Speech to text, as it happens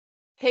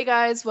Hey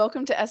guys,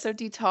 welcome to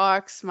SOD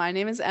Talks. My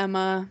name is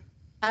Emma,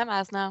 I'm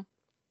Asna.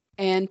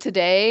 and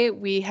today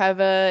we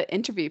have a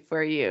interview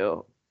for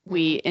you.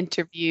 We Mm,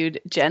 interviewed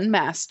Jen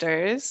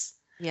Masters.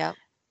 yep.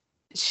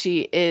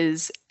 She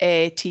is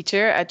a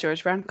teacher at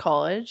George Brown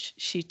College.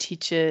 She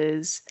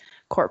teaches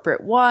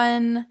Corporate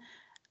One,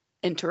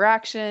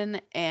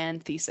 Interaction,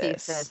 and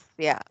Thesis. Thesis.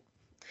 Yeah.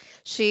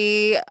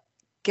 She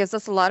gives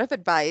us a lot of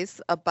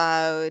advice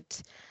about,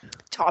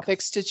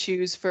 Topics to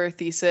choose for a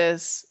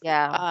thesis,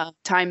 yeah,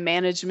 time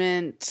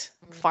management,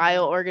 file hmm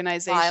file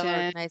organization.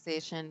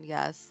 organization.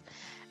 Yes.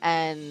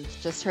 And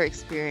just her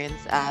experience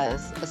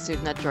as a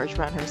student at George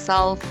Brown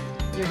herself.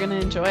 You're gonna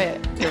enjoy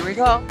it. Here we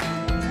go.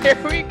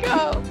 Here we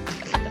go.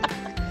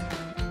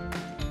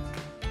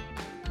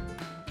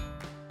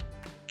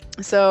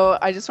 So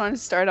I just wanted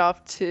to start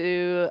off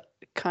to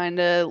kind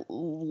of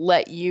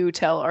let you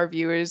tell our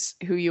viewers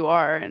who you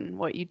are and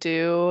what you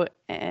do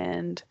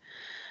and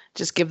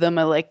just give them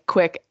a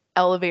quick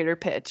elevator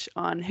pitch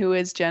on who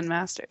is Jen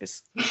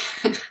Masters.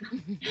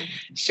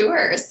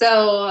 Sure.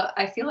 So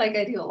I feel like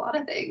I do a lot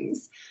of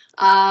things.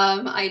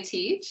 I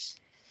teach.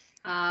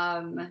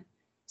 Um,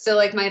 so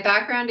like my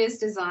background is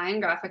design,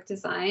 graphic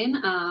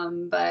design.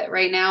 But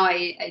right now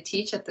I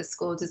teach at the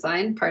School of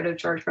Design, part of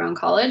George Brown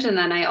College. And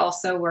then I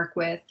also work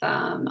with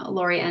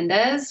Lori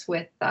Endez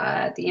with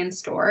the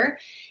In-Store.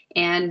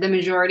 And the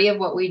majority of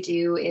what we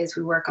do is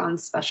we work on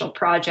special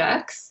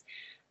projects.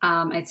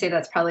 I'd say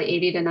that's probably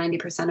 80 to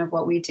 90% of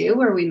what we do,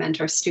 where we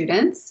mentor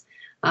students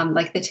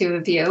like the two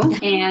of you.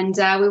 And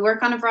we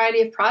work on a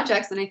variety of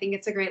projects. And I think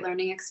it's a great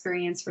learning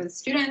experience for the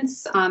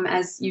students,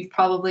 as you've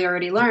probably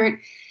already learned,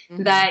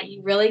 that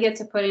you really get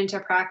to put into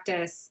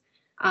practice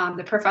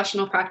the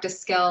professional practice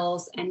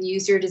skills and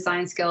use your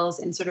design skills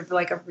in sort of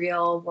like a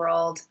real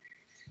world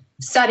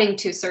setting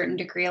to a certain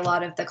degree. A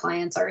lot of the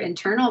clients are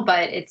internal,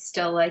 but it's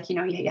still like,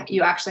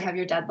 you actually have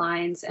your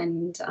deadlines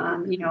and,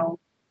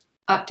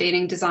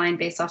 updating design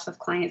based off of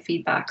client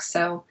feedback.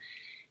 So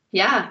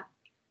yeah,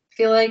 I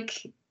feel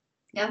like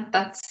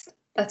that's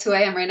who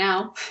I am right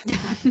now.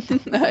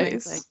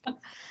 Amazing.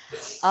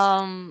 Nice.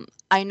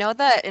 I know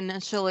that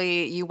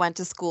initially you went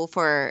to school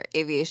for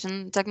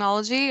aviation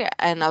technology,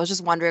 and I was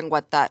just wondering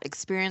what that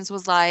experience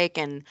was like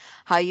and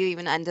how you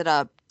even ended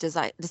up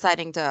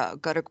deciding to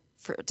go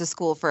to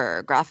school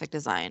for graphic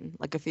design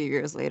like a few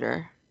years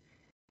later.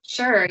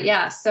 Sure.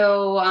 Yeah.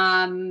 So,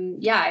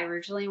 I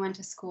originally went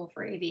to school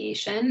for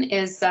aviation.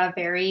 It was a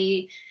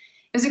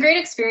great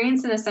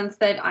experience in the sense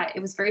that it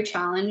was very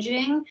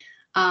challenging.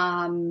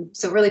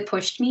 So it really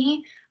pushed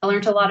me. I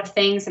learned a lot of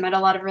things. I met a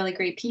lot of really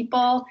great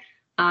people.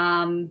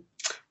 Um,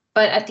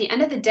 but at the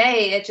end of the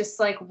day, it just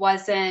like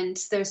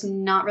wasn't, there's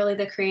not really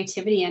the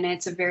creativity in it.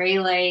 It's a very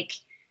like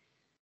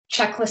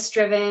checklist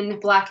driven,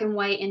 black and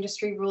white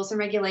industry rules and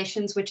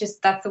regulations,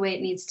 that's the way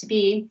it needs to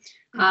be.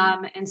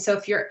 And so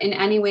if you're in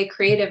any way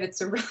creative,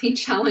 it's a really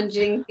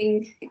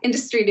challenging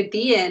industry to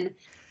be in.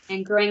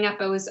 And growing up,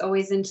 I was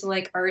always into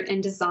like art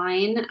and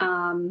design.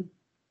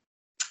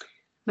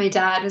 My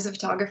dad was a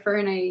photographer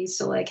and I used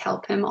to like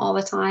help him all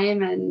the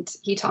time. And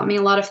he taught me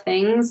a lot of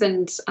things.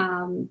 And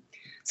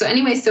so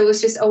anyway, so it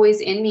was just always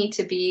in me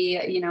to be,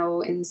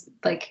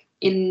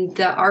 in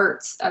the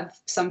arts of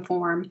some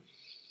form.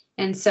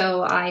 And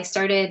so I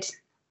started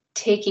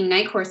taking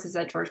night courses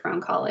at George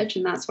Brown College,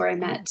 and that's where I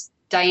met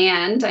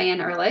Diane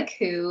Ehrlich,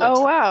 who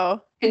Oh,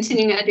 wow.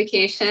 continuing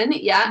education.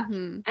 Yeah.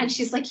 Hmm. And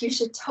she's like, you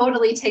should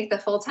totally take the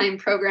full-time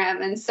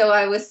program. And so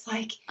I was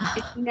like,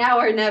 it's now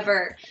or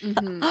never.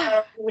 Hmm.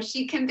 Well,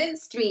 she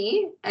convinced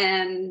me.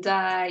 And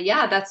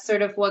that's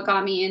sort of what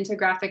got me into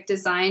graphic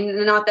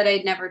design. Not that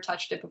I'd never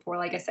touched it before.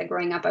 Like I said,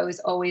 growing up, I was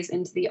always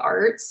into the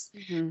arts.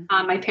 Hmm.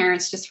 My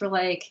parents just were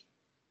like,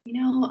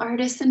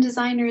 artists and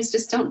designers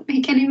just don't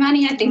make any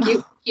money. I think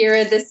you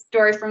hear this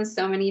story from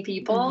so many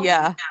people.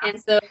 Yeah. And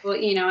so,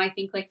 I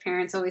think like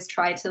parents always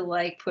try to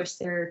like push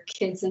their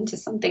kids into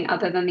something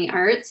other than the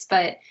arts.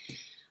 But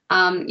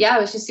I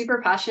was just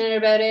super passionate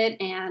about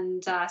it.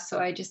 And so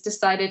I just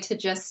decided to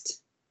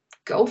just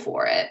go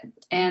for it.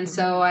 And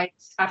so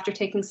after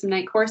taking some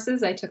night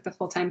courses, I took the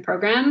full-time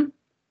program.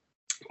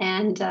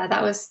 And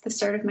that was the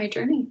start of my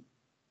journey.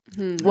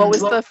 What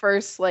was the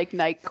first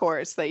night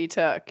course that you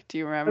took? Do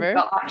you Oh remember?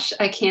 gosh,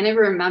 I can't even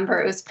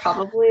remember. It was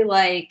probably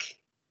like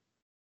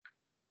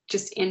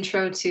just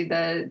intro to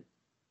the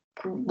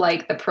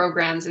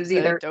programs. It was The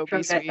either Adobe intro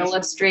to Suite.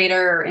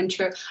 Illustrator or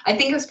intro. I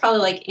think it was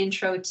probably like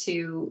intro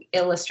to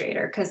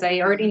Illustrator because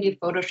I already knew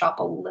Photoshop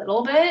a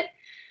little bit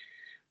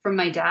from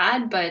my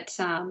dad, but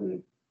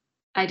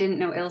I didn't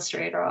know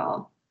Illustrator at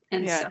all.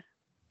 And Yeah. so,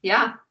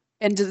 yeah.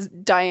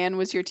 And Diane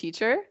was your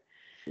teacher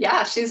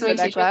Yeah, she was for my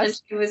that teacher. And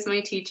class? she was my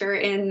teacher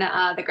in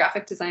the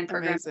graphic design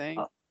program.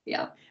 Amazing.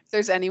 Yeah. If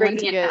there's anyone Bring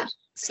to me in get that.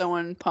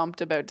 someone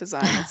pumped about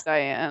design, it's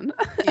Diane.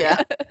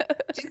 Yeah.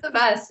 She's the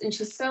best and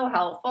she's so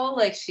helpful.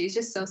 Like she's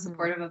just so Mhm.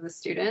 supportive of the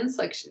students.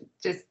 Like she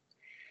just,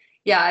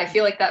 yeah, I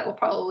feel like that will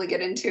probably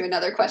get into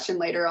another question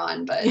later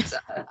on, but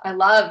I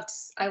loved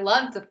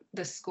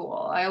the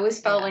school. I always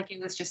felt Yeah. like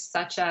it was just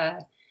such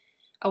a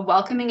a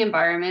welcoming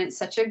environment,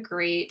 such a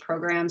great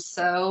program,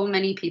 so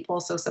many people,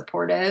 so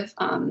supportive,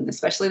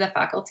 especially the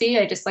faculty.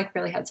 I just like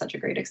really had such a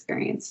great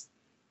experience.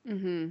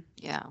 Mm-hmm.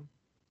 Yeah.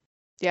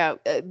 Yeah.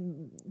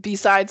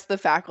 Besides the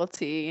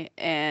faculty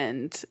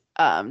and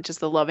just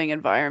the loving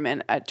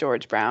environment at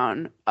George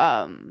Brown,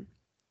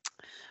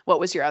 what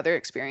was your other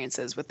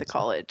experiences with the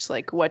college?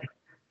 Like, what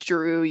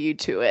drew you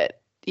to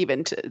it,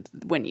 even to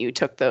when you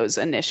took those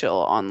initial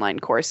online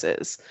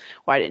courses?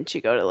 Why didn't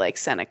you go to like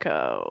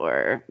Seneca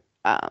or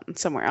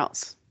somewhere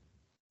else?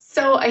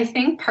 So I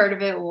think part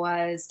of it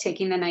was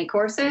taking the night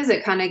courses.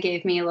 It kind of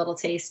gave me a little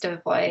taste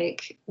of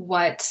like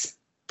what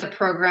the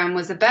program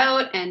was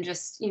about, and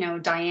just, you know,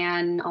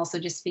 Diane, also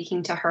just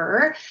speaking to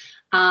her.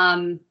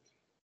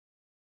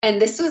 And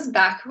this was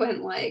back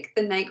when like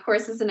the night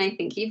courses, and I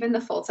think even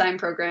the full-time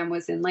program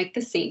was in like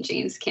the St.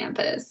 James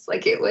campus.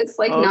 Like it was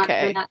like not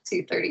even at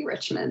 230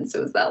 Richmond. So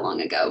it was that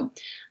long ago.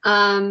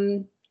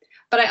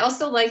 But I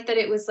also liked that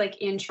it was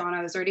like in Toronto.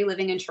 I was already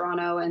living in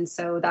Toronto. And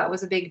so that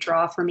was a big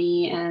draw for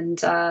me.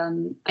 And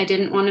I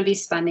didn't want to be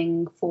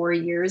spending 4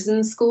 years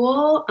in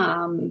school.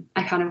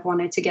 I kind of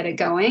wanted to get it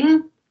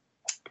going.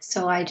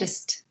 So I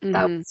just,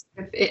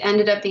 it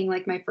ended up being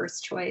like my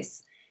first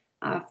choice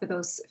for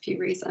those few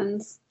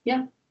reasons.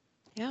 Yeah.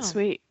 Yeah.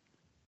 Sweet.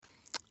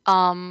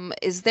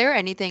 Is there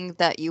anything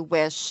that you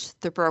wish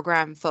the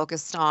program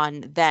focused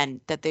on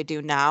then that they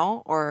do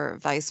now, or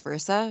vice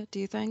versa, do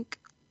you think?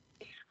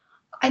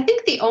 I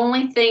think the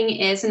only thing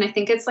is, and I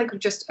think it's like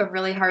just a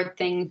really hard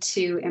thing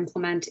to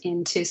implement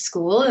into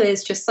school,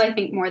 is just, I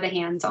think, more the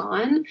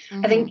hands-on.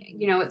 I think,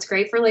 you know, it's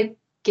great for like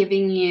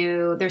giving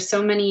you, there's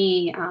so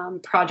many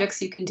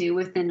projects you can do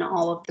within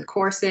all of the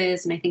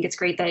courses. And I think it's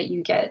great that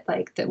you get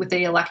like with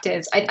the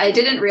electives. I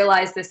didn't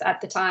realize this at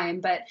the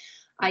time, but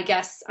I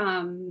guess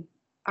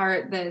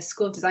the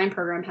School of Design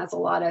program has a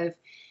lot of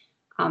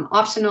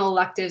optional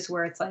electives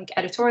where it's like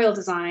editorial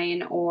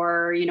design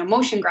or, you know,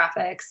 motion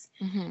graphics.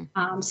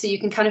 So you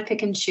can kind of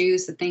pick and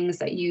choose the things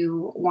that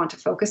you want to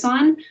focus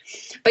on.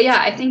 But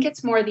yeah, I think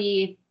it's more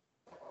the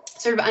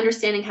sort of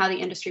understanding how the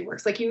industry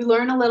works. Like you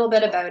learn a little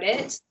bit about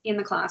it in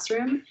the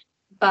classroom,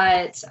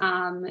 but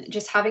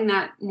just having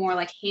that more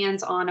like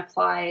hands-on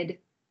applied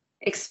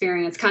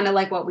experience, kind of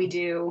like what we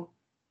do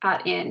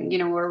at IN, you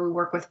know, where we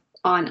work with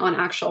on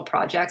actual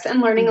projects,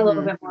 and learning a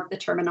little bit more of the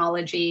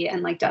terminology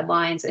and like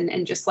deadlines,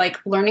 and just like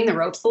learning the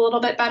ropes a little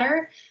bit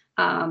better.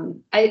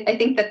 I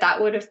think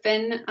that would have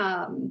been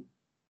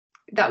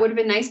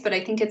nice, but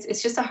I think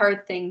it's just a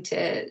hard thing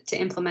to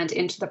implement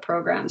into the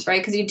programs,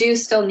 right? Because you do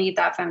still need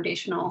that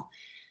foundational,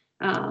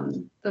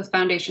 those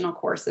foundational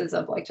courses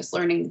of like just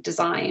learning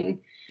design.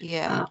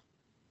 Yeah.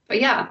 But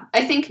yeah,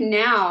 I think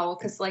now,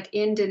 because like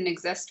IN didn't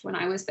exist when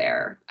I was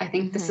there, I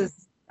think this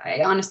is,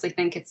 I honestly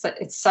think it's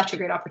such a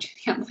great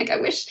opportunity. I'm like, I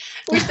wish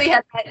they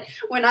had that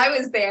when I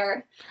was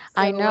there. So,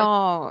 I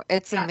know,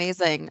 it's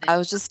amazing. I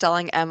was just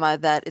telling Emma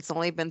that it's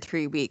only been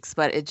 3 weeks,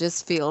 but it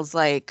just feels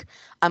like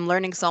I'm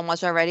learning so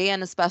much already.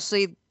 And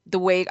especially the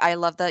way, I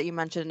love that you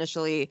mentioned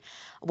initially,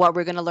 what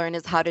we're going to learn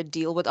is how to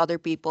deal with other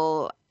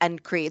people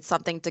and create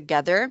something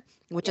together,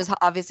 which is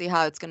obviously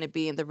how it's going to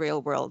be in the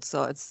real world.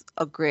 So it's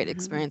a great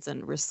experience,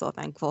 and we're so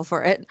thankful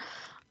for it.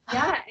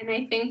 Yeah, and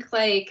I think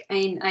like, I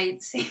mean, I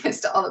say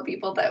this to all the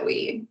people that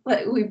we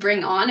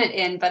bring on at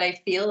IN, but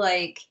I feel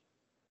like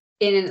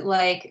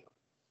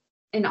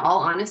in all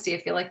honesty,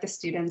 I feel like the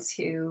students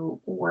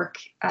who work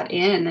at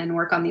IN and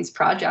work on these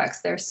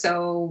projects, they're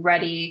so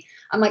ready.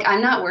 I'm like,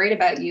 I'm not worried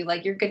about you.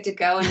 Like, you're good to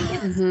go,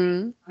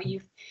 and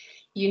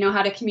you know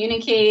how to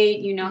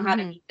communicate. You know how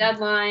to meet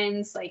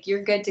deadlines. Like,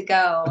 you're good to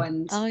go.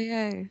 And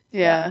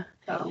yeah.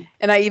 So,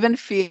 and I even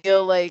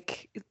feel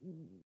like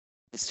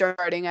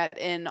starting at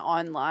IN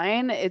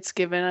online, it's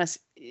given us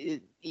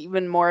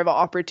even more of an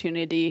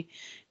opportunity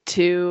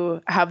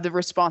to have the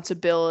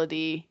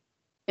responsibility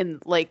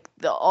and like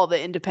all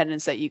the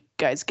independence that you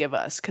guys give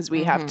us, because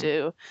we have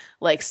to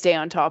like stay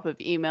on top of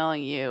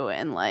emailing you,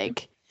 and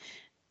like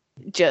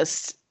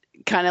just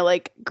kind of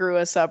like grew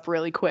us up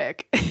really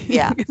quick.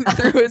 Yeah.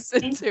 Threw us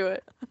into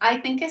it. I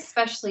think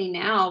especially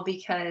now,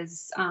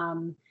 because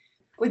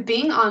with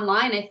being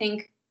online, I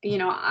think, you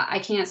know, I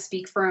can't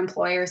speak for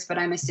employers, but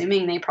I'm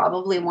assuming they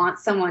probably want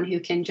someone who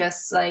can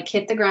just like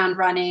hit the ground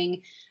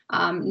running,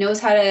 knows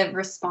how to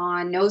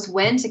respond, knows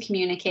when to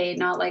communicate,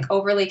 not like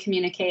overly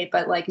communicate,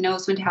 but like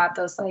knows when to have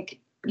those like,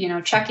 you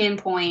know, check-in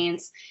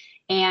points,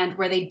 and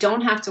where they don't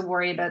have to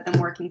worry about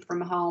them working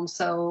from home.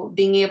 So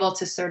being able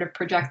to sort of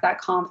project that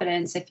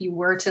confidence if you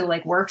were to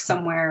like work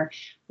somewhere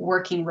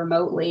working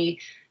remotely,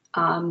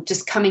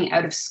 just coming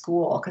out of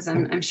school, because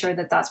I'm sure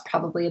that that's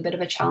probably a bit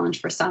of a challenge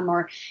for some,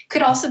 or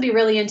could also be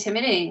really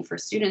intimidating for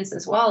students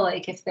as well.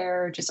 Like if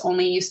they're just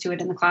only used to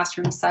it in the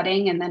classroom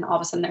setting, and then all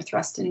of a sudden they're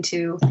thrust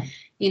into,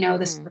 you know,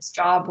 this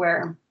job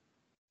where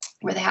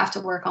they have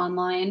to work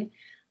online.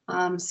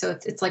 So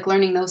it's like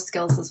learning those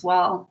skills as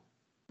well.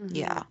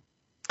 Yeah.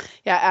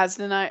 Yeah,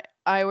 Asden and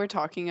I were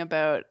talking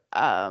about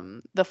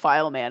the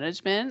file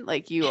management.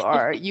 Like you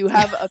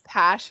have a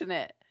passion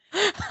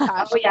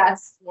Oh,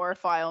 yes. for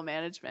file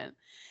management.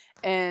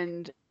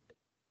 And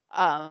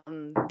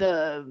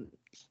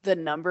the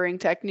numbering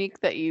technique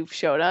that you've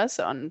showed us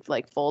on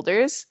like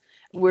folders,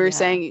 we're Yeah.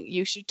 saying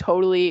you should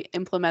totally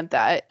implement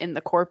that in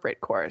the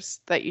corporate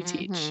course that you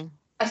teach. Mhm.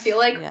 I feel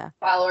like Yeah.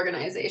 file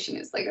organization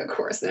is like a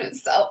course in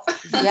itself.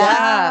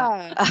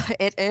 Yeah.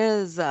 It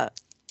is.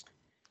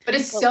 But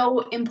it's Well- so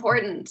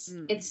important.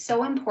 Mm. It's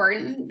so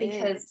important It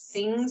because is.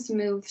 things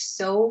move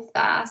so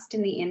fast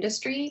in the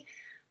industry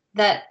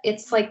that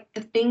it's like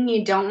the thing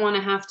you don't want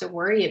to have to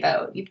worry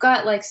about. You've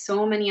got like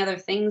so many other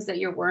things that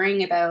you're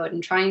worrying about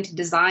and trying to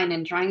design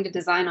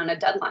on a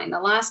deadline. The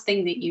last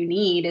thing that you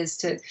need is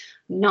to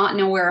not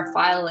know where a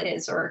file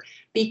is or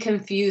be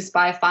confused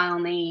by file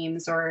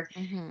names or,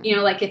 Mhm. you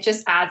know, like it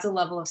just adds a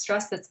level of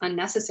stress that's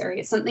unnecessary.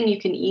 It's something you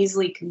can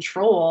easily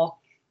control.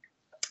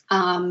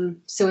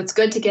 So it's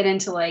good to get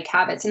into like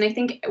habits. And I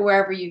think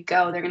wherever you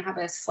go, they're going to have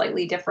a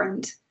slightly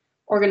different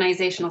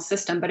organizational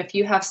system. But if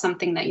you have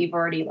something that you've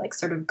already like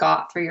sort of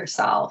got for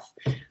yourself,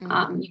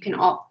 Mhm. you can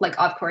all like,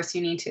 of course,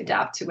 you need to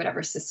adapt to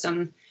whatever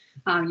system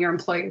your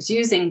employer's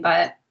using.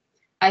 But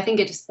I think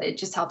it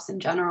just helps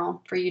in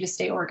general for you to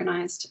stay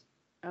organized.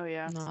 Oh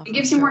yeah. No, It for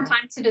gives you more sure.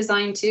 time to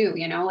design too.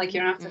 You know, like you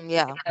don't have to Mm,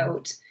 yeah. figure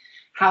out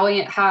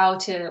how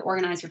to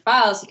organize your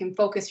files. You can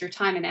focus your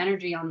time and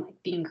energy on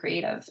like being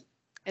creative.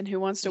 And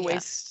who wants to Yeah.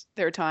 waste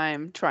their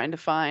time trying to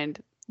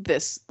find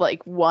this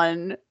like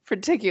one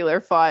particular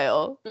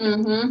file?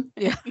 Mm-hmm.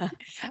 Yeah.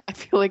 I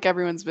feel like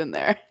everyone's been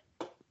there.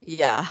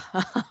 Yeah.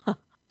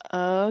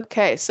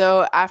 Okay,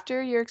 so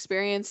after your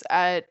experience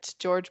at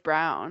George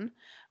Brown,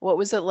 what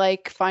was it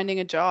like finding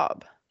a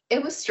job?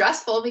 It was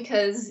stressful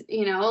because,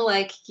 you know,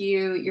 like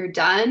you're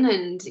done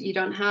and you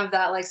don't have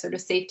that like sort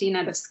of safety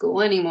net of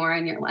school anymore,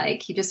 and you're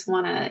like you just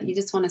want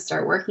to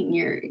start working.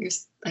 You're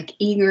like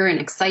eager and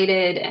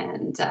excited,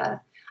 and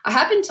I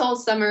have been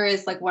told summer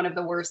is like one of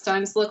the worst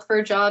times to look for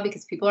a job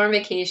because people are on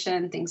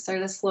vacation, things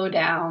start to slow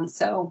down.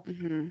 So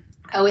Mm-hmm.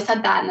 I always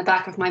had that in the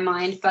back of my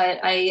mind,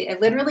 but I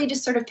literally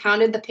just sort of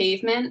pounded the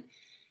pavement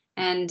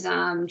and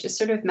just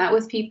sort of met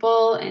with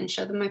people and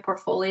showed them my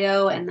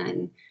portfolio. And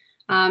then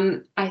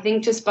I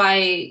think just by,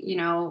 you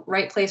know,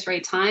 right place,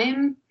 right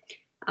time,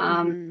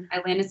 Mm-hmm.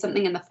 I landed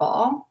something in the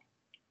fall,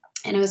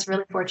 and it was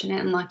really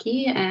fortunate and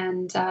lucky.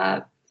 And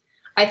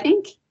I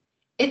think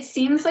it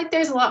seems like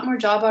there's a lot more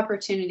job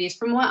opportunities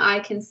from what I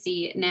can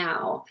see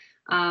now.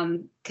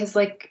 Because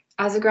like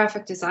as a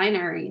graphic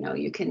designer, you know,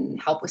 you can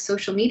help with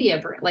social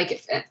media.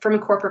 Like from a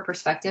corporate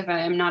perspective,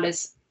 I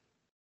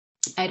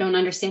don't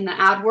understand the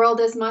ad world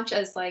as much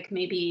as like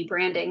maybe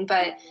branding,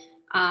 but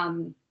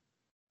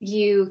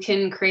you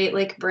can create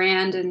like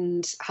brand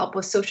and help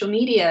with social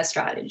media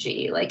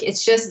strategy. Like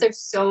it's just there's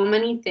so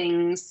many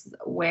things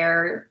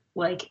where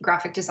like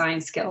graphic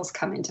design skills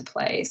come into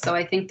play. So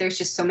I think there's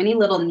just so many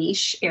little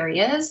niche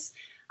areas.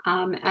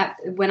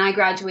 When I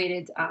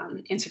graduated,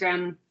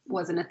 Instagram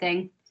wasn't a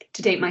thing,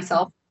 to date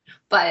myself,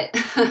 but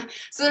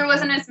so there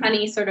wasn't as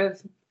many sort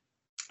of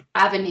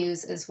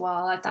avenues as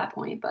well at that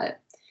point. But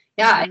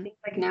yeah, I think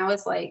like now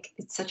is like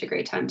it's such a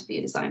great time to be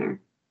a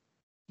designer.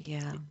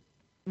 Yeah.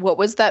 What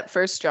was that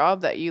first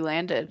job that you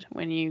landed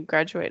when you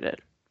graduated?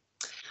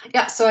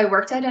 Yeah, so I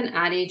worked at an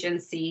ad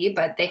agency,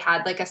 but they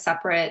had like a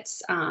separate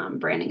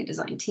branding and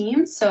design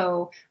team.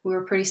 So we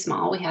were pretty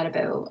small. We had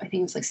about, I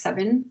think it was like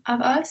 7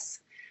 of us.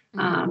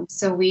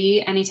 So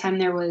anytime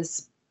there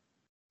was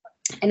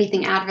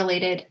anything ad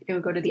related, it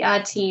would go to the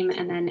ad team,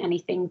 and then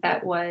anything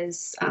that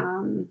was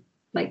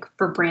like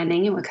for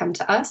branding, it would come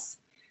to us.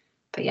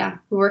 But yeah,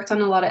 we worked on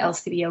a lot of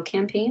LCBO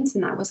campaigns,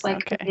 and that was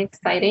like really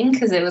exciting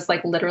because it was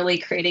like literally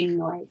creating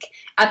like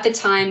at the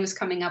time was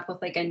coming up with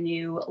like a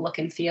new look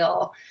and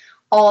feel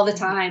all the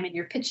time, and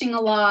you're pitching a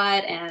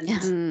lot,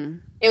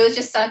 and it was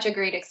just such a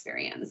great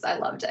experience. I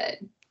loved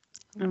it.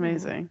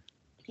 Amazing.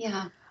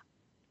 Yeah.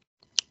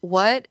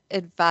 What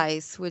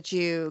advice would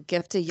you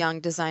give to young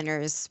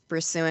designers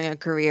pursuing a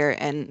career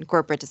in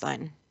corporate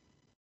design?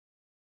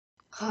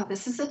 Oh,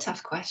 this is a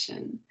tough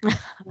question.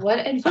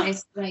 What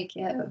advice would I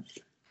give?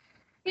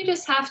 You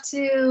just have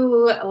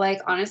to like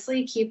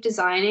honestly keep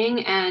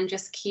designing and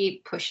just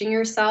keep pushing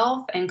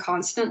yourself and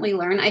constantly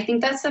learn. I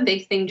think that's a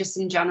big thing just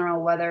in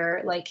general,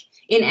 whether like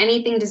in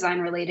anything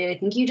design related. I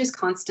think you just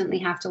constantly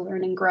have to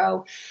learn and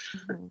grow.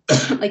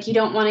 Like you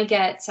don't want to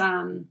get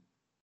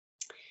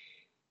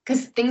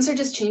because things are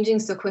just changing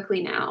so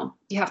quickly now.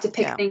 You have to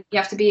pick things, you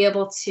have to be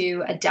able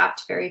to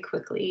adapt very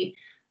quickly.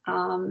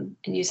 And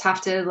you just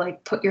have to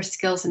like put your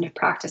skills into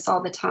practice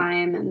all the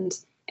time and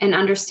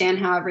understand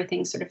how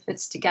everything sort of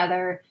fits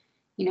together,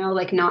 you know,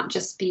 like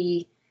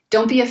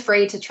don't be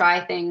afraid to try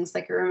things.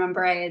 Like I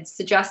remember I had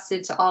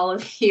suggested to all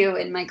of you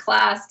in my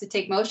class to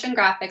take motion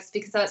graphics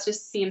because that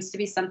just seems to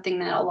be something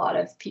that a lot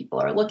of people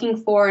are looking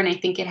for. And I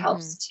think it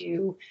helps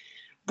to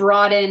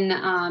broaden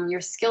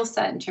your skill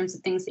set in terms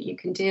of things that you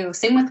can do.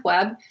 Same with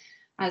web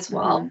as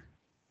well.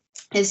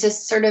 It's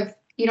just sort of,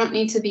 you don't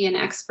need to be an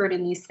expert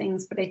in these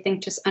things, but I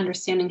think just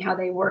understanding how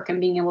they work and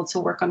being able to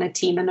work on a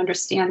team and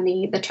understand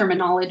the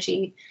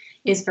terminology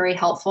is very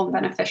helpful and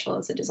beneficial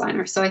as a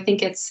designer. So I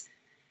think it's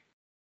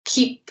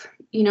keep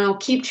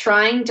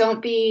trying.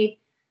 Don't be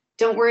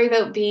don't worry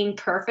about being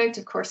perfect.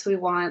 Of course, we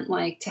want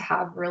like to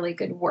have really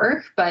good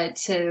work, but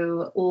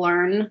to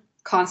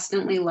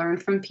constantly learn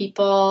from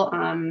people,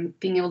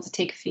 being able to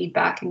take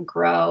feedback and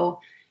grow,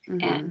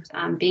 and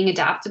being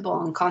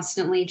adaptable and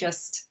constantly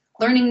just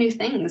learning new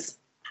things.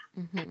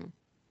 Mm-hmm.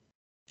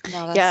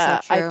 No, that's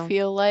Yeah, so true. I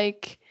feel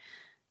like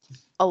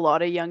a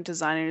lot of young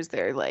designers,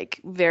 they're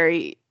like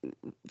very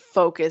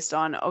focused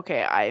on,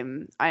 okay,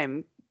 I'm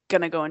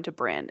gonna go into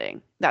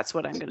branding. That's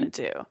what I'm gonna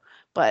do.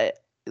 But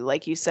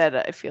like you said,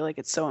 I feel like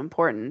it's so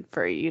important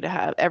for you to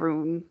have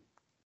everyone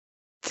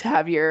to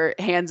have your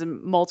hands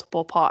in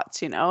multiple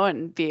pots,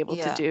 and be able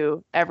to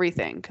do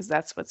everything, because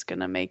that's what's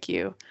gonna make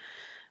you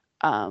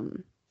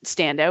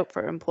stand out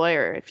for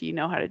employer if you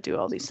know how to do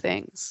all these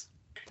things.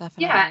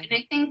 Definitely. Yeah, and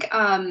I think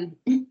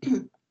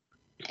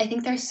I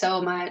think there's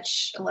so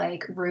much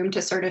like room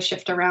to sort of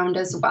shift around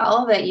as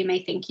well, that you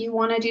may think you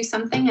want to do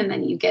something and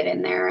then you get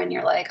in there and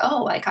you're like,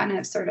 oh,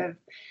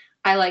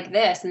 I like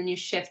this, and then you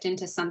shift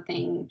into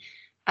something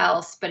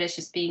else, but it's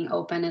just being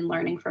open and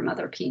learning from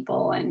other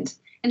people and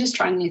just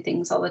trying new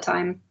things all the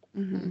time.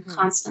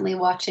 Constantly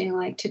watching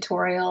like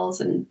tutorials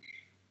and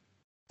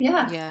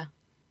yeah,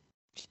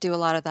 we do a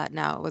lot of that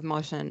now with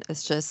motion.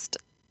 It's just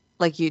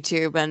like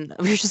YouTube, and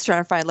we're just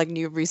trying to find like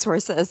new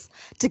resources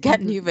to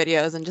get new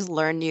videos and just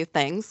learn new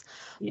things.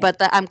 But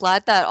I'm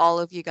glad that all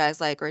of you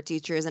guys, like our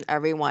teachers and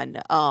everyone,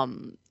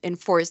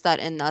 enforce that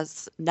in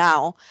us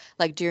now,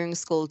 like during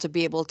school, to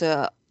be able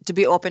to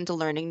be open to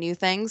learning new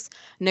things.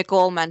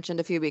 Nicole mentioned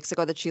a few weeks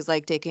ago that she's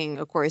like taking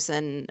a course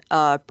in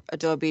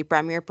Adobe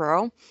Premiere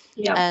Pro.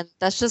 And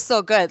that's just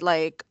so good.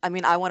 Like, I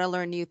mean, I want to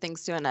learn new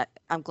things too, and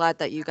I'm glad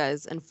that you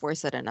guys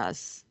enforce it in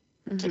us.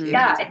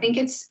 Yeah, I think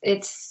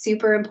it's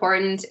super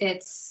important.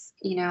 It's,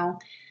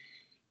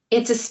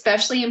 it's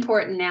especially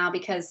important now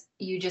because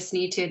you just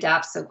need to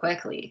adapt so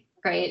quickly,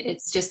 right?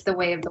 It's just the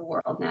way of the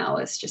world now.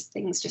 It's just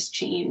things just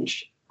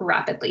change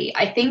rapidly.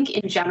 I think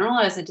in general,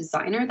 as a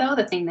designer, though,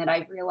 the thing that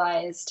I've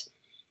realized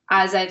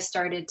as I've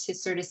started to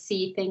sort of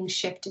see things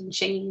shift and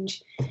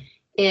change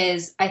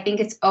is I think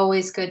it's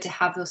always good to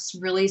have those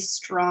really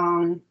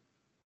strong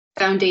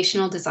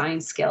foundational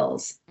design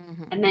skills,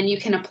 and then you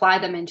can apply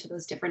them into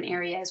those different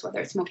areas, whether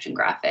it's motion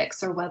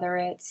graphics or whether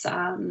it's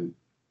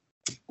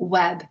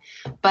web.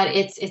 But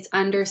it's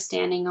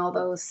understanding all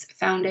those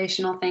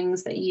foundational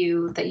things that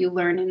you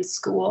learn in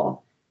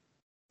school,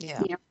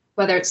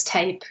 whether it's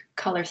type,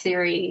 color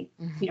theory,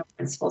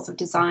 principles of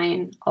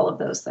design, all of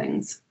those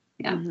things.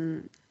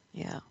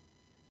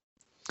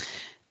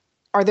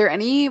 Are there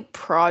any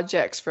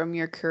projects from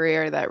your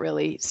career that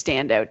really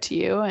stand out to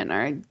you, and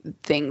are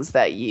things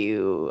that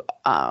you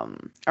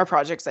are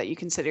projects that you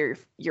consider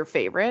your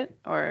favorite?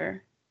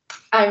 Or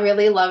I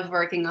really loved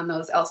working on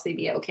those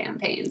LCBO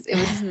campaigns. It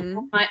was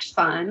so much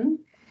fun.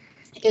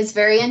 It was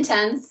very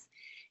intense.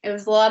 It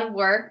was a lot of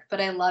work,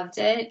 but I loved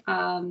it.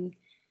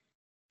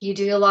 You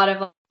do a lot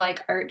of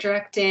like art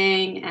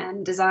directing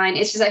and design.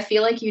 It's just, I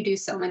feel like you do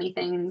so many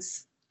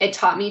things. It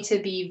taught me to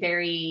be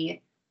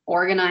very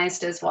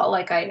organized as well.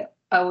 Like I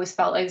always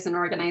felt like I was an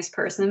organized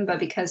person, but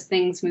because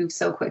things move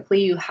so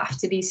quickly, you have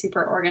to be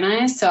super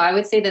organized. So I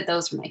would say that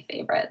those were my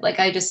favorite. Like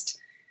I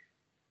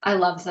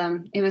love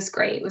them. It was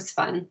great. It was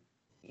fun.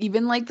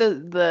 Even like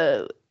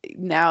the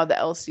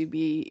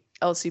LCBO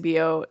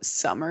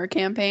summer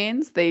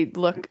campaigns,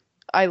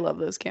 I love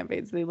those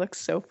campaigns. They look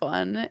so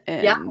fun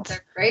and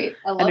they're great.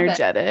 I love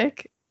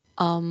energetic.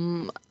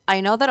 I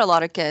know that a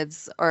lot of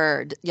kids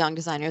or young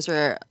designers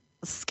are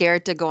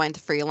scared to go into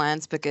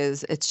freelance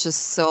because it's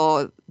just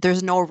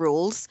there's no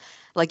rules.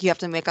 Like you have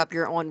to make up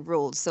your own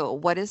rules. So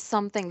what is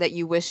something that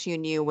you wish you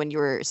knew when you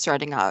were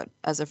starting out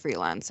as a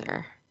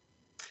freelancer?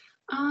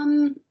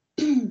 I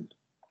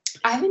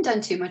haven't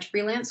done too much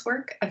freelance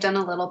work. I've done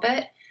a little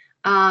bit.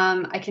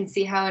 I can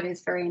see how it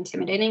is very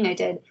intimidating. I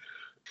did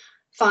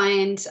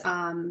find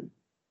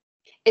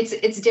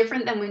it's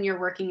different than when you're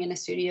working in a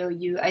studio.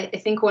 I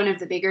think one of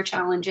the bigger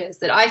challenges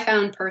that I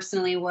found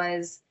personally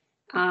was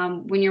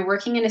when you're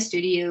working in a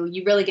studio,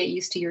 you really get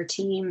used to your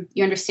team.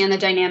 You understand the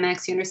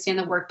dynamics, you understand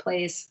the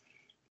workplace.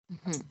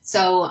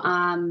 So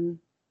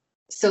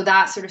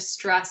that sort of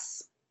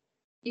stress,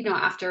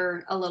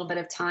 after a little bit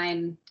of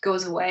time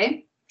goes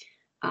away.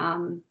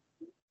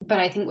 But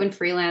I think when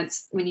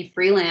you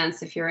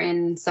freelance, if you're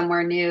in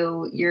somewhere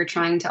new, you're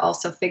trying to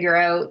also figure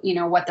out,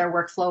 what their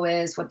workflow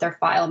is, what their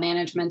file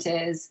management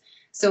is.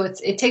 So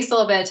it takes a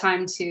little bit of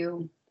time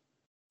to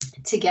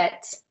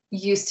get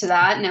used to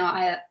that.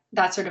 Now,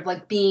 that's sort of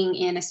like being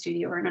in a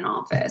studio or in an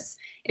office.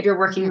 If you're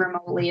working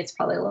remotely, it's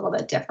probably a little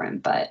bit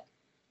different. But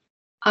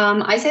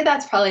I say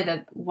that's probably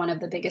one of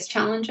the biggest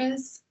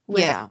challenges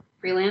with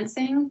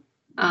freelancing.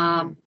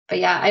 But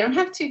yeah, I don't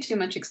have too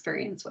much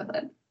experience with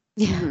it.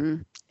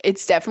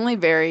 It's definitely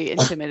very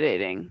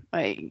intimidating.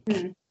 Like,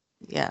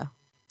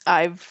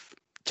 I've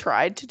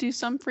tried to do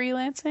some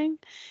freelancing,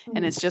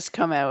 and it's just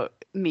come out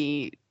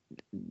me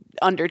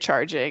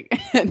undercharging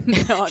and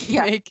not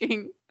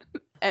making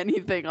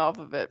anything off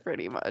of it,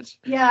 pretty much.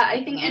 Yeah,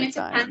 I think, and it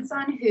depends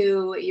on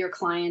who your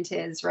client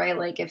is, right?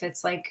 Like if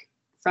it's like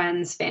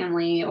friends,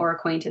 family, or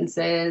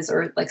acquaintances,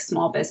 or like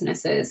small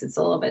businesses, it's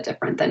a little bit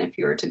different than if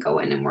you were to go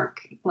in and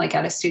work like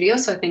at a studio.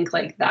 So I think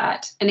like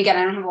that, and again,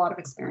 I don't have a lot of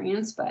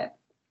experience, but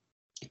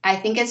I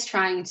think it's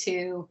trying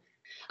to,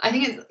 I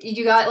think it's,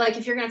 you got like,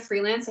 if you're going to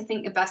freelance, I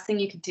think the best thing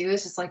you could do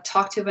is just like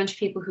talk to a bunch of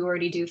people who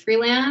already do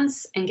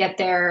freelance and get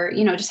their,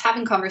 you know, just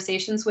having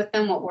conversations with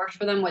them, what worked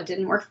for them, what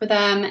didn't work for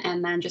them.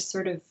 And then just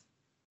sort of,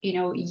 you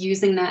know,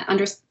 using that,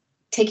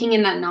 taking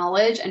in that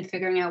knowledge and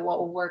figuring out what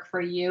will work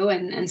for you,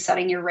 and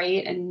setting your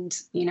rate, and,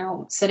 you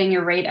know, setting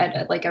your rate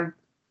at like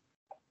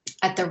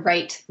at the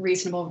right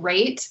reasonable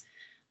rate.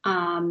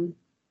 And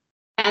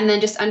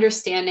then just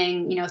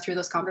understanding, you know, through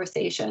those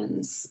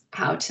conversations,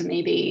 how to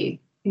maybe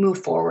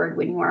move forward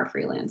when you are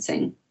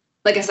freelancing.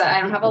 Like I said,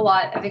 I don't have a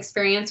lot of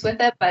experience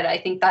with it, but I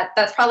think that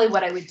that's probably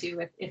what I would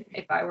do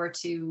if I were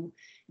to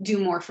do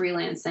more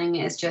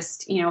freelancing, is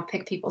just, you know,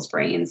 pick people's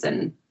brains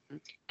and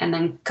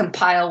then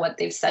compile what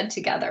they've said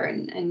together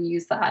and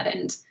use that.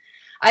 And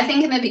I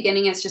think in the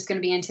beginning, it's just going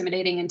to be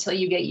intimidating until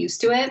you get used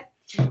to it.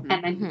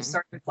 And then you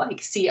sort of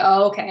like see,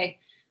 oh, okay,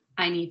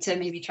 I need to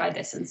maybe try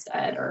this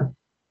instead, or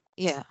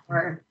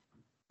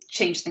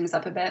change things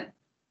up a bit.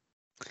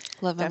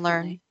 Live and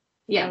learn.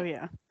 Yeah. Oh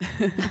yeah.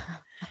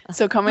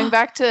 So coming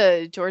back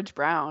to George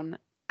Brown,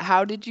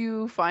 how did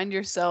you find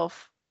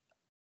yourself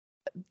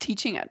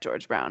teaching at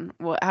George Brown?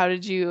 How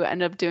did you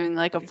end up doing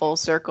like a full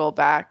circle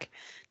back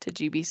to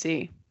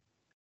GBC?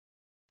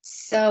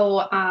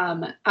 So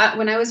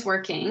when I was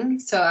working,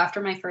 so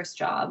after my first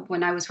job,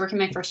 when I was working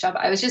my first job,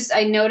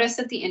 I noticed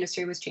that the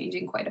industry was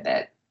changing quite a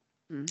bit.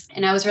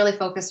 And I was really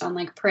focused on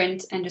like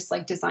print and just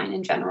like design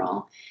in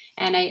general.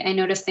 And I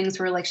noticed things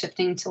were like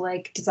shifting to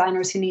like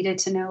designers who needed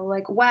to know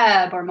like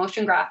web or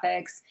motion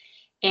graphics.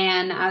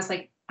 And I was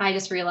like, I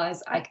just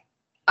realized I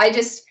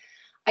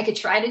could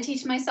try to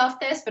teach myself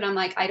this, but I'm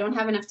like, I don't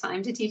have enough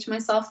time to teach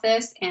myself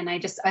this. And I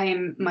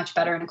am much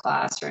better in a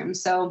classroom.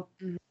 So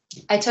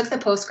I took the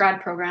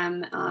post-grad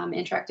program,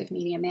 Interactive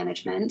Media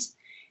Management,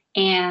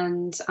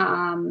 and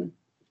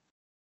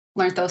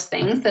learned those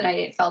things that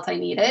I felt I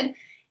needed.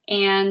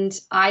 And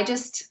I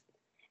just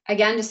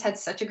had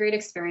such a great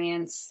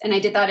experience. And I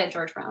did that at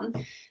George Brown.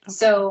 Okay.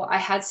 So I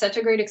had such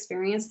a great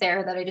experience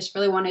there that I just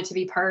really wanted to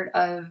be part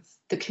of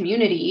the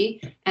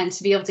community and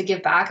to be able to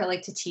give back. I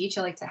like to teach.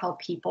 I like to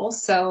help people.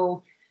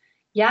 So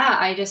yeah,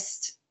 I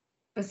just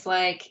was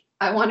like,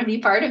 I want to be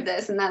part of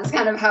this. And that's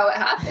kind of how it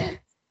happened.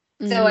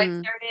 So I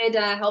started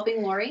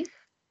helping Lori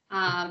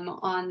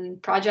on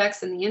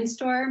projects in the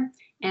in-store,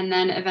 and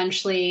then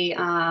eventually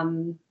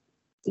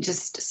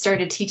just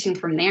started teaching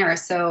from there.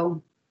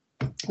 So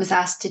was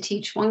asked to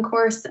teach one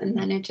course, and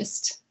then it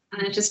just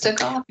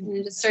took off, and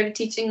I just started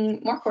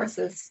teaching more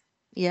courses.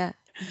 Yeah.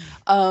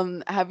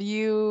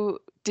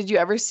 Did you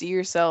ever see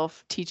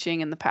yourself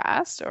teaching in the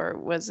past, or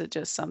was it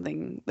just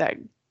something that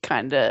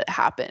kind of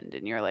happened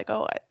and you're like,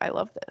 oh, I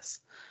love this?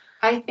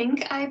 I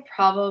think I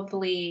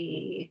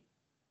probably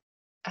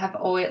have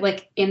always,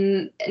 like,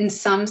 in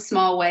some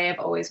small way, I've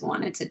always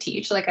wanted to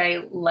teach. Like,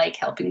 I like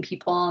helping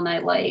people, and I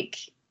like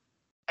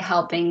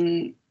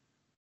to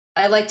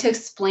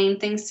explain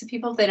things to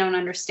people if they don't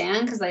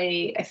understand, because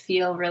I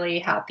feel really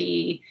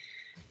happy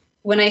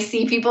when I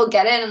see people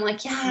get it. I'm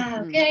like,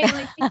 yeah, okay,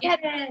 like, I get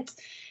it.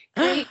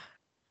 Great.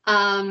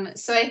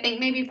 So I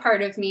think maybe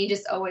part of me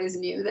just always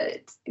knew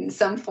that in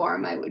some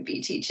form I would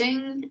be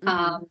teaching.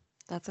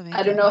 That's amazing.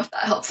 I don't know if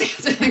that helps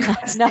answer the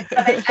question. No. But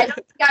I don't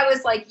think I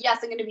was like, yes,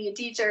 I'm going to be a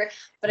teacher.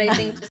 But I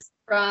think just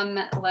from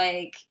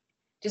like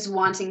just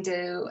wanting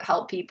to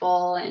help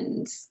people,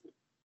 and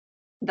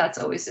that's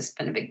always just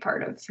been a big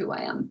part of who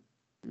I am.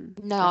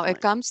 No, definitely.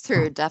 It comes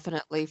through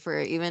definitely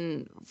for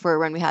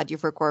when we had you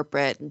for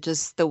corporate,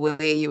 just the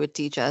way you would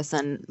teach us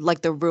and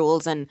like the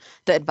rules and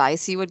the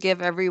advice you would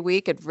give every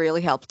week. It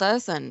really helped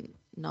us, and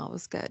no, it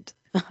was good.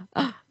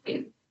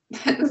 It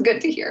was good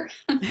to hear.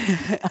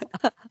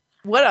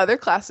 What other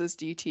classes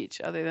do you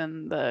teach other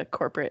than the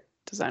corporate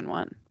design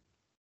one?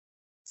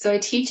 So I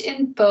teach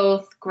in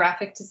both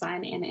graphic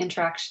design and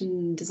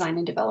interaction design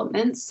and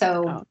development.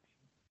 So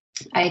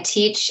I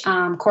teach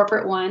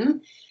corporate one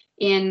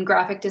in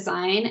graphic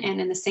design, and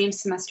in the same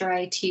semester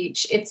I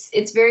teach,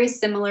 it's very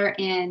similar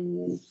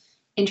in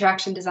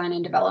interaction design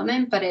and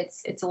development, but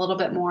it's a little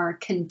bit more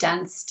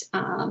condensed.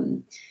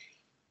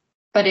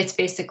 But it's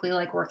basically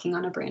like working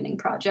on a branding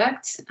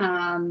project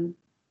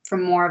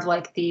from more of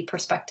like the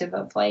perspective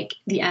of like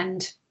the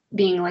end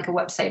being like a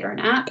website or an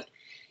app.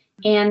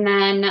 And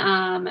then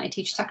I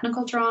teach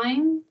technical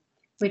drawing,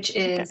 which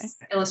is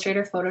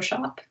Illustrator,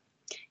 Photoshop.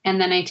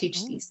 And then I teach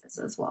thesis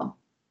as well.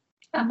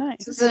 Yeah.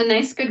 Nice. So it's a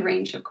nice, good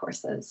range of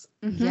courses.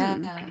 Yeah.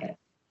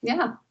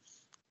 Yeah.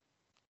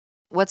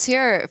 What's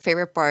your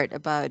favorite part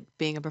about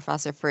being a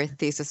professor for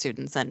thesis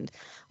students, and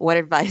what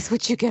advice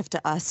would you give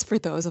to us for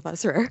those of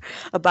us who are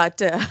about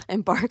to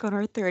embark on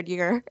our third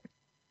year?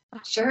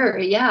 Sure.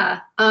 Yeah.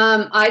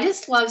 I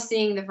just love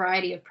seeing the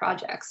variety of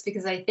projects,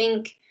 because I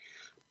think,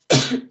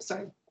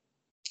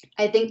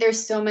 I think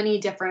there's so many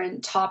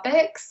different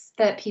topics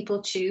that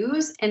people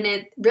choose, and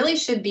it really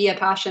should be a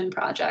passion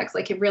project.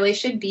 Like, it really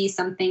should be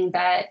something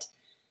that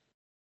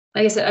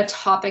like I said, a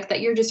topic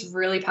that you're just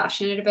really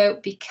passionate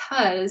about,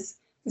 because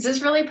this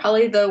is really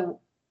probably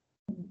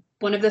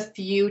one of the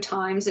few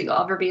times that you'll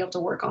ever be able to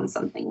work on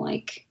something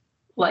like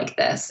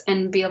this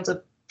and be able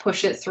to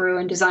push it through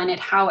and design it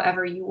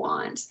however you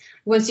want.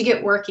 Once you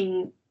get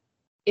working,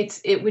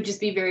 it would just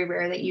be very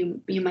rare that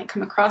you might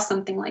come across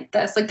something like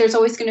this. Like there's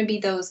always going to be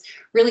those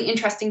really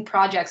interesting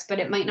projects, but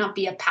it might not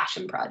be a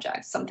passion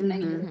project, something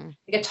that you're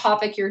like a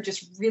topic you're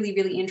just really,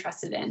 really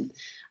interested in.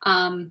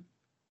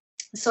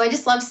 So I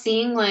just love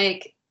seeing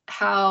like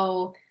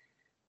how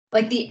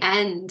like the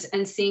end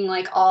and seeing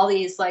like all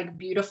these like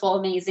beautiful,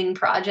 amazing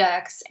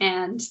projects,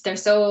 and they're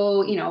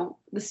so,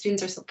 the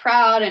students are so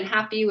proud and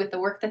happy with the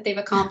work that they've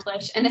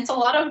accomplished. And it's a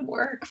lot of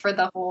work for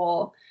the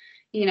whole,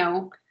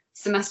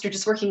 semester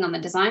just working on the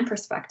design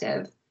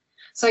perspective.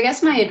 So I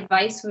guess my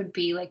advice would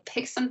be like,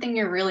 pick something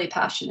you're really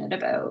passionate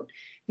about.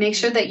 Make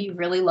sure that you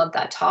really love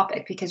that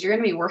topic, because you're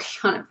going to be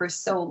working on it for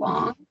so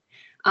long.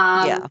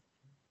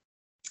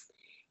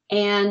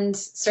 And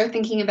start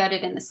thinking about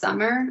it in the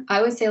summer.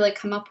 I would say like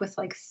come up with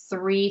like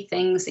 3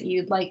 things that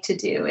you'd like to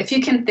do. If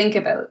you can think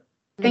of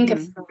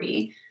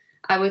 3.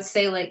 I would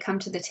say like come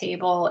to the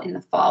table in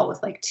the fall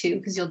with like 2,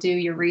 because you'll do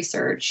your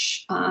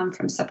research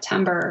from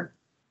September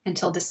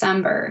until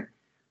December.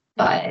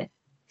 But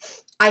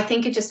I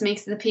think it just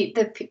makes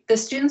the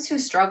students who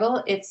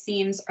struggle, it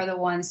seems, are the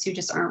ones who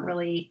just aren't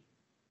really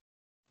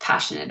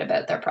passionate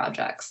about their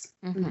projects.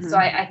 So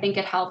I think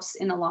it helps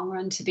in the long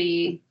run to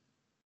be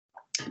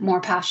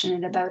more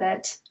passionate about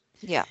it.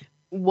 Yeah.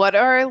 What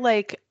are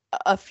like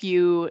a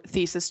few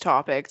thesis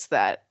topics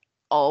that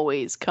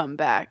always come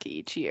back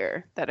each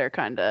year that are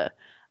kind of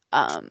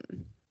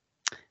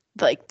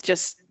like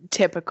just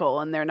typical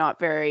and they're not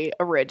very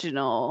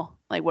original?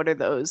 Like what are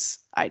those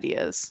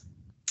ideas?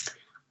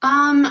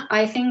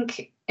 I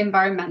think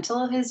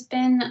environmental has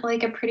been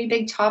like a pretty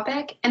big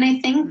topic, and I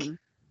think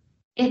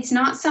it's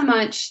not so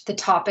much the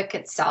topic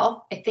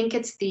itself. I think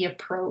it's the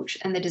approach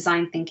and the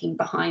design thinking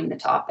behind the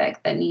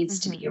topic that needs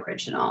to be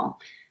original.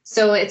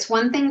 So it's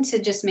one thing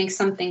to just make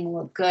something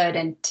look good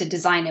and to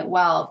design it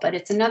well, but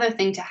it's another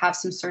thing to have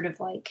some sort of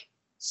like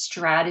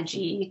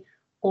strategy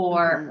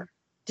or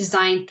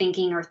design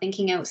thinking or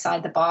thinking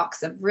outside the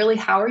box of really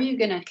how are you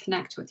going to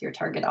connect with your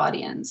target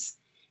audience,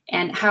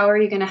 and how are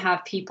you going to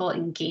have people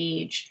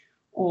engage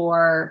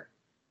or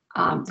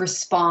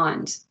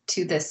respond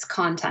to this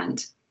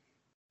content.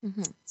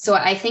 So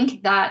I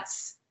think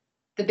that's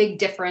the big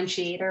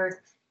differentiator,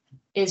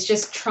 is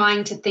just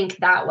trying to think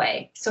that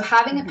way. So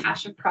having a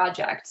passion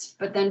project,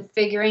 but then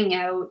figuring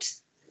out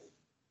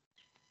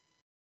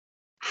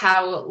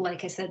how,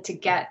 like I said, to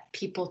get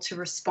people to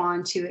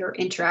respond to it or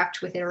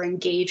interact with it or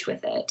engage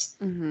with it.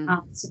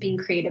 So being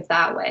creative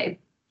that way.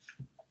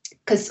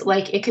 Because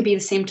like it could be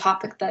the same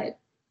topic that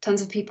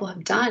tons of people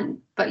have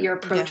done, but your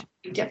approach would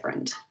be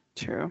different.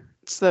 True.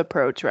 It's the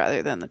approach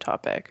rather than the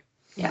topic.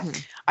 Yeah.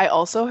 I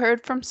also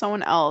heard from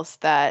someone else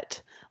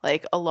that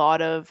like a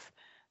lot of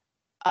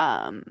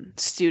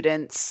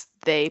students,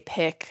 they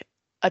pick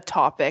a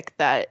topic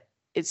that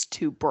is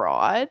too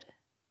broad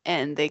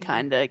and they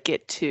kind of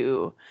get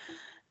too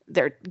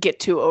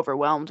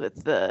overwhelmed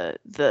with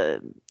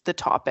the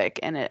topic,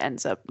 and it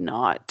ends up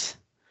not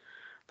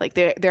like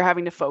they're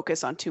having to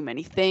focus on too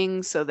many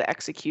things, so the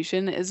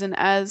execution isn't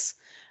as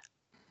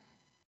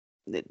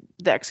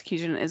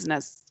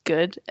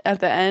good at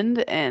the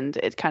end, and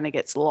it kind of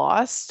gets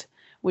lost.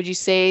 Would you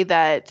say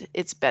that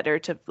it's better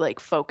to like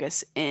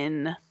focus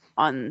in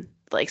on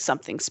like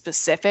something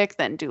specific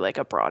than do like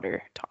a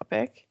broader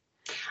topic?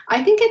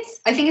 I think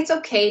it's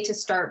okay to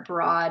start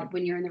broad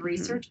when you're in the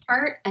research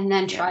part, and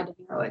then try to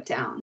narrow it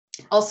down.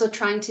 Also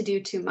trying to do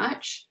too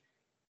much,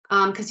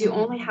 because you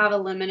only have a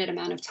limited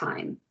amount of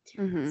time.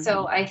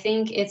 So I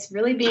think it's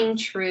really being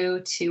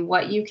true to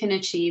what you can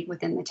achieve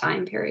within the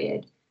time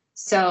period.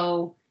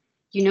 So,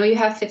 you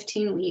have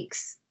 15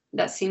 weeks.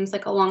 That seems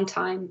like a long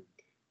time,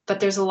 but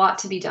there's a lot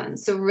to be done.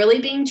 So really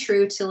being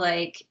true to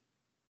like,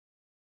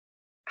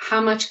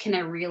 how much can I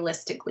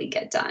realistically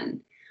get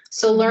done?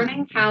 So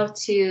learning how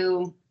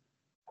to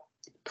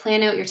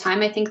plan out your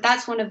time, I think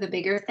that's one of the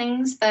bigger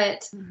things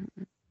that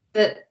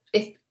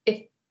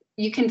if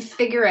you can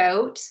figure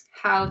out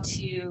how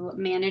to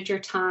manage your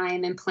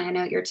time and plan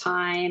out your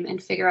time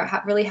and figure out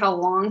how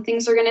long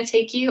things are going to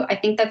take you, I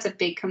think that's a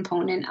big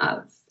component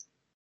of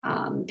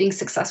being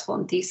successful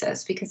in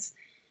thesis, because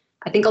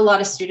I think a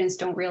lot of students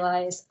don't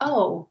realize,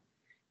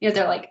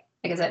 they're like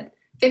I said,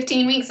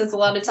 15 weeks is a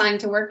lot of time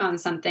to work on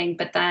something,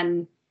 but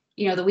then,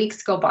 the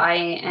weeks go by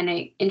and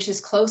it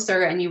inches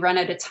closer and you run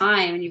out of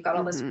time and you've got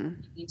all this work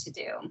you need to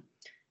do.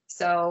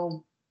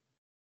 So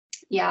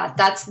yeah,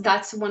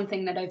 that's one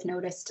thing that I've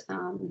noticed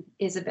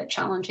is a bit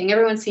challenging.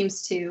 Everyone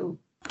seems to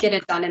get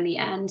it done in the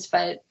end,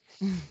 but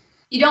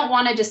you don't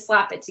want to just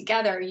slap it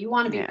together. You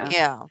want to be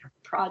a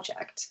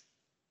project.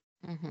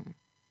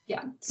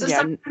 Yeah. So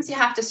sometimes you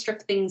have to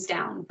strip things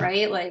down,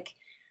 right? Like,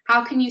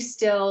 how can you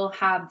still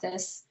have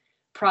this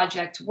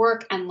project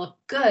work and look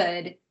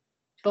good,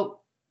 but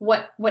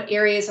what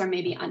areas are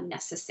maybe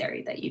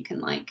unnecessary that you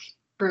can like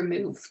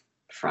remove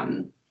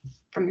from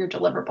from your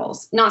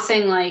deliverables. Not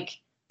saying like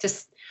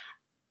just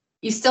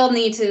you still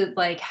need to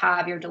like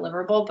have your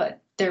deliverable,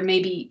 but there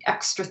may be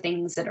extra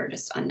things that are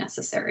just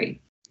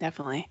unnecessary.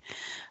 Definitely.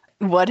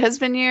 What has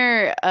been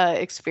your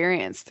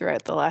experience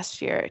throughout the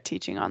last year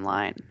teaching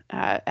online?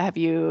 Have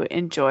you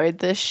enjoyed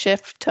this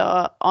shift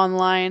to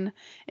online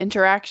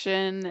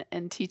interaction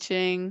and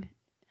teaching?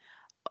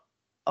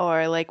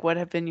 Or like what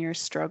have been your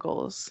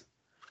struggles?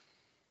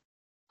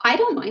 I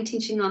don't mind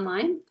teaching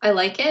online. I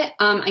like it.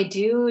 I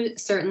do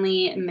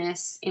certainly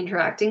miss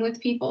interacting with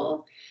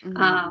people.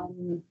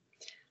 Mhm.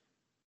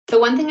 The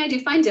one thing I do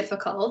find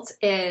difficult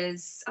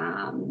is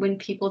when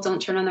people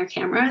don't turn on their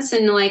cameras.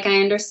 And like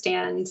I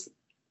understand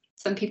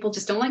some people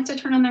just don't like to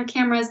turn on their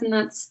cameras, and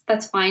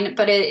that's fine.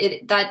 But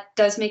that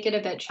does make it a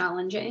bit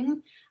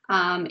challenging.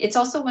 It's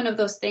also one of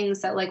those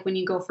things that like when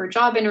you go for a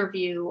job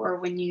interview or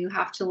when you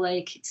have to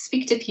like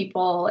speak to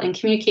people and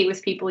communicate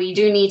with people, you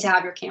do need to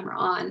have your camera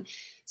on.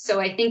 So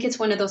I think it's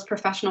one of those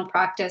professional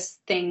practice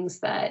things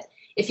that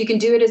if you can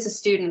do it as a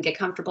student, get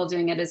comfortable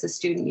doing it as a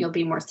student, you'll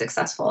be more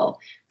successful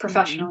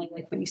professionally,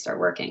 like when you start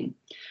working.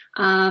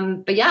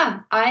 But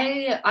yeah,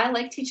 I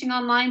like teaching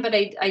online, but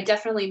I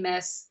definitely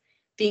miss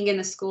being in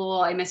the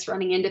school. I miss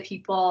running into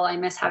people. I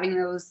miss having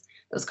those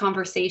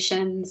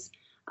conversations.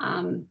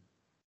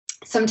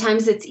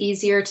 Sometimes it's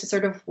easier to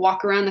sort of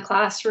walk around the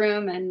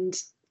classroom and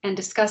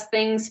discuss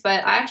things,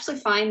 but I actually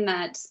find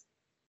that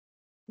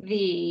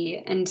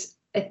we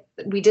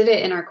did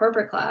it in our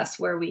corporate class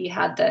where we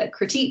had the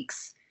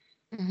critiques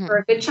for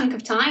a good chunk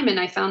of time, and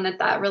I found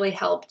that really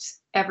helped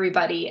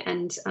everybody,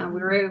 and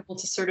we were able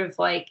to sort of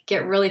like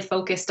get really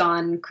focused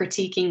on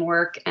critiquing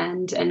work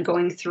and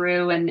going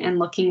through and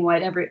looking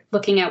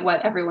at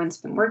what everyone's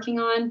been working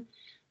on.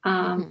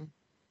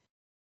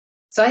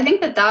 So I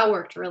think that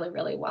worked really,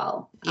 really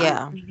well.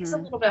 Yeah. It's a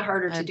little bit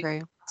harder to do agree. in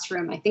the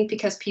classroom, I think,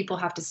 because people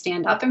have to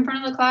stand up in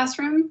front of the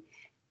classroom.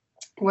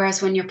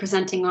 Whereas when you're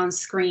presenting on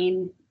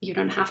screen, you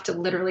don't have to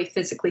literally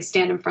physically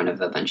stand in front of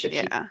a bunch of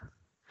people. Yeah.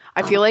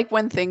 I feel like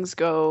when things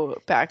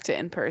go back to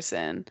in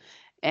person,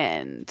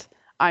 and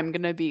I'm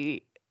going to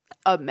be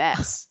a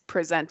mess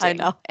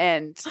presenting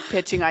and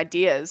pitching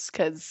ideas,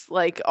 because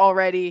like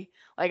already,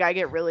 like I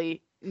get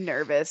really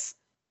nervous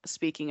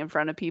speaking in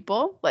front of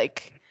people,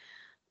 like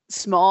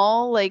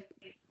small, like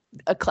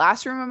a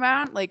classroom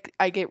amount, like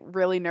I get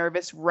really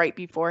nervous right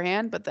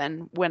beforehand, but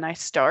then when I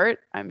start,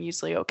 I'm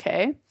usually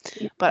okay.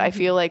 But I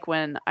feel like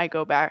when I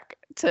go back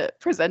to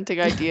presenting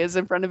ideas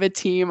in front of a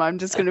team, I'm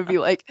just going to be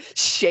like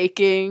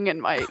shaking,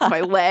 and my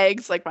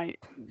legs, like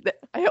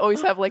I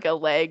always have like a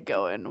leg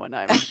going when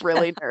I'm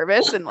really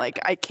nervous, and like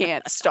I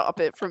can't stop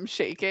it from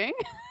shaking.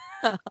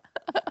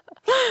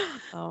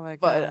 Oh my god.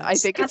 But I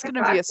think it's going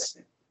to be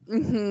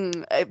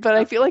but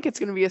I feel like it's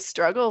going to be a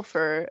struggle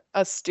for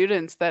us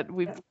students that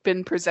we've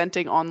been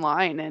presenting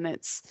online, and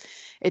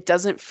it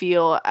doesn't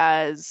feel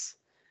as,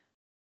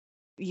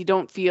 you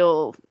don't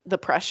feel the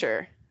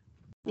pressure.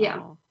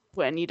 Yeah.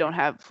 When you don't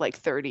have like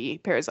 30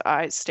 pairs of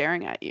eyes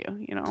staring at you,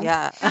 you know?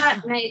 Yeah.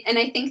 And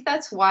I think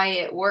that's why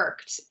it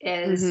worked,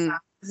 is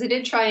because I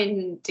did try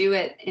and do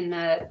it in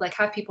the, like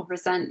have people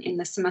present in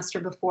the semester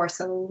before.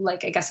 So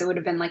like, I guess it would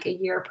have been like a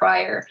year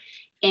prior,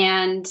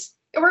 and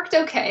it worked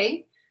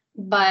okay,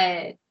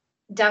 but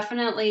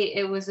definitely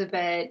it was a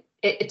bit,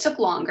 it took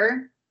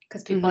longer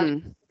because people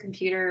had the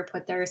computer,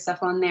 put their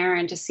stuff on there,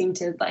 and just seemed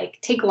to like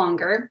take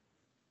longer.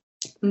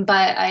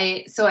 But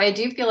I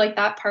do feel like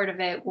that part of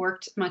it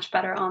worked much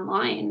better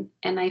online.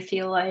 And I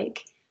feel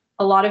like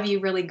a lot of you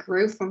really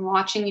grew from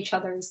watching each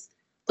other's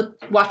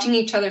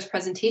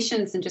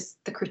presentations and just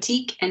the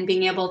critique and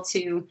being able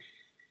to,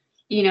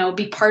 you know,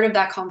 be part of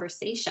that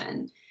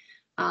conversation.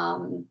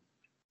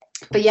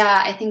 But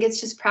yeah, I think it's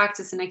just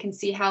practice, and I can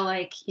see how,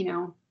 like, you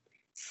know,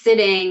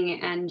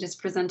 sitting and just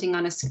presenting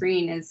on a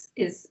screen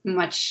is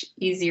much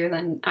easier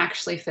than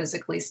actually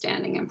physically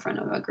standing in front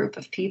of a group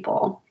of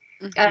people.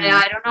 And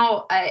I don't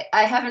know.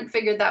 I haven't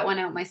figured that one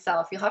out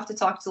myself. You'll have to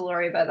talk to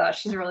Lori about that.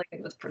 She's really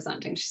good with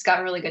presenting. She's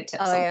got really good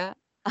tips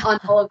on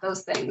all of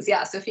those things.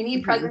 Yeah. So if you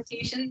need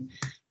presentation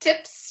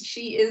tips,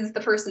 she is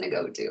the person to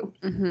go to.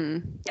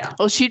 Yeah.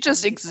 Well, she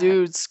just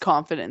exudes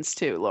confidence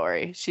too,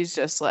 Lori. She's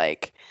just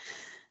like,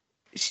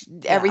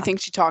 everything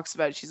she talks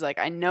about, she's like,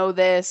 I know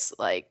this,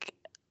 like,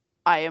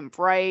 I am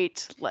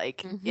right,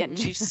 like, and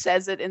she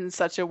says it in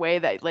such a way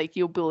that like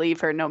you'll believe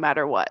her no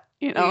matter what,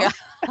 you know?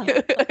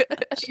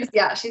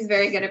 She's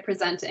very good at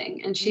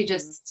presenting, and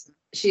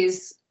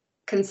she's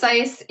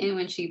concise in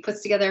when she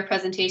puts together a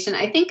presentation.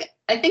 I think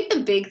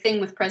the big thing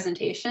with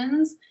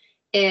presentations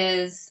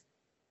is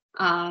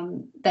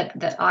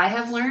that I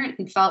have learned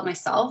and felt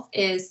myself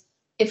is,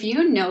 if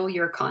you know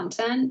your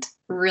content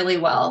really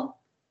well,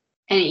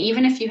 and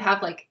even if you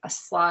have like a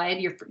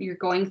slide, you're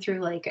going through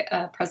like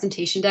a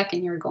presentation deck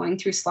and you're going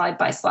through slide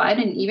by slide,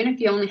 and even if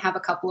you only have a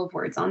couple of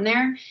words on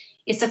there,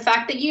 it's the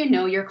fact that you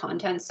know your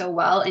content so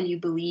well and you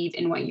believe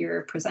in what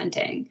you're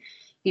presenting,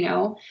 you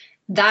know,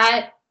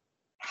 that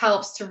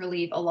helps to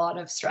relieve a lot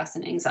of stress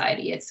and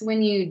anxiety. It's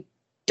when you're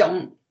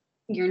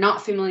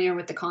not familiar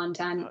with the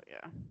content.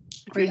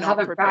 if or you're you not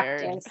haven't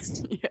prepared.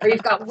 practiced, Yeah. or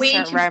you've got way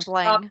Start too much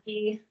rambling.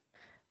 copy.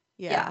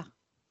 Yeah.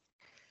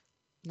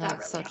 No, That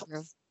it's really so true.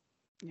 helps.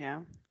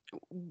 Yeah.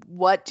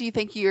 What do you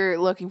think you're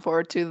looking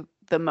forward to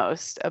the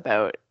most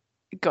about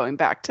going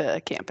back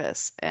to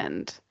campus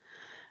and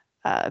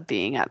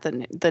being at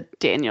the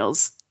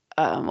Daniels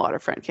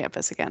waterfront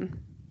campus again?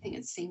 I think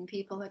it's seeing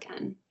people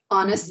again.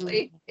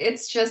 Honestly,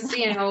 it's just,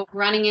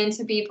 running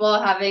into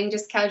people, having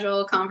just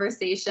casual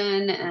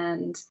conversation,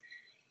 and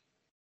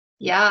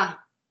yeah,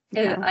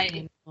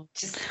 I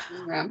just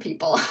being around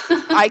people.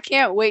 I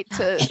can't wait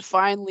to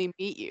finally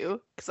meet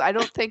you because I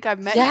don't think I've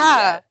met you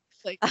Yeah. yet,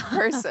 like in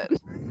person.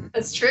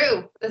 That's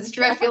true. That's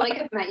true. I feel like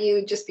I've met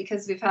you just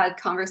because we've had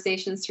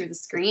conversations through the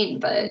screen,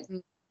 but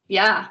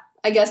yeah,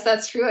 I guess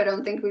that's true. I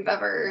don't think we've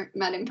ever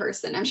met in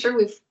person. I'm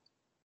sure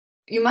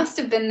you must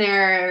have been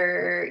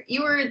there.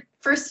 You were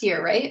first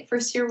year, right?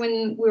 First year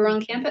when we were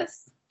on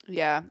campus?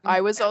 Yeah,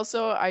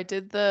 I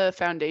did the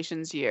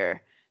foundations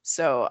year.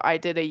 So I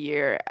did a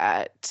year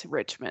at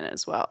Richmond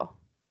as well.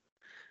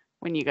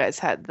 When you guys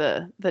had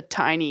the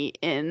tiny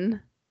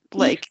inn,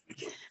 like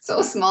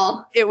so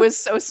small. It was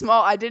so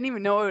small. I didn't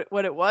even know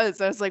what it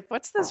was. I was like,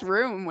 what's this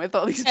room with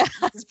all these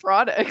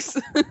products?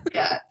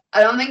 Yeah,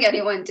 I don't think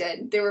anyone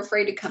did. They were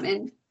afraid to come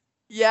in.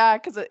 Yeah,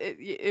 because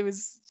it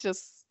was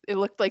just, it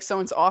looked like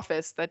someone's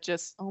office that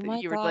just, Oh my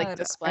you were God. like I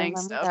displaying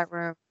remember stuff. that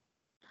room.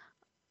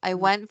 I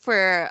went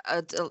for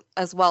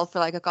as well for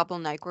like a couple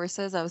night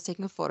courses. I was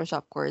taking a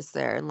Photoshop course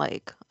there in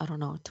like, I don't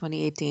know,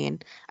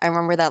 2018. I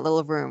remember that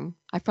little room.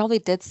 I probably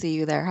did see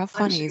you there. How I'm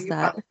funny sure is you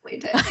that? probably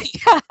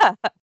did. Yeah.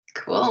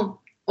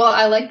 Cool. Well,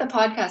 I like the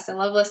podcast. I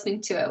love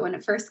listening to it. When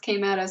it first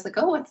came out, I was like,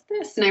 oh, what's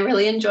this? And I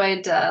really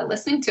enjoyed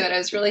listening to it. I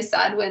was really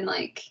sad when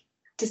like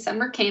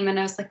December came and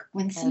I was like,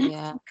 when's the next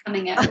one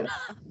coming out?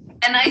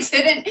 And I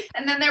didn't.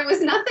 And then there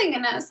was nothing.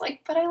 And I was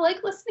like, but I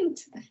like listening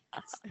to this.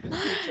 You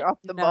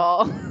dropped the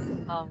ball.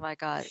 Oh my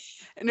God.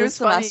 And it was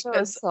funny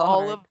because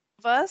all of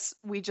us,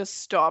 we just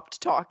stopped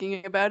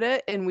talking about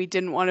it and we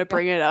didn't want to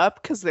bring it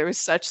up because there was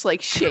such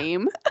like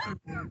shame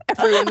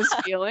everyone was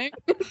feeling.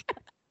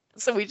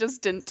 So we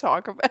just didn't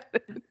talk about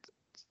it.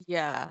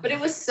 Yeah. But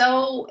it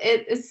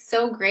is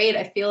so great.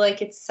 I feel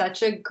like it's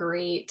such a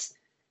great,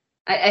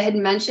 I had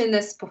mentioned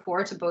this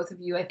before to both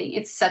of you. I think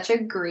it's such a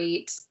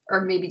great,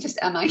 or maybe just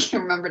Emma, I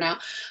can't remember now,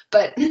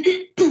 but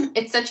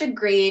it's such a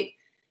great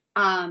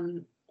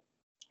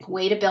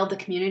way to build the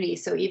community.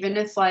 So even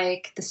if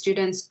like the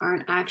students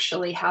aren't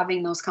actually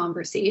having those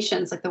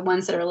conversations, like the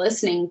ones that are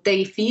listening,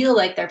 they feel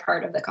like they're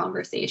part of the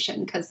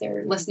conversation because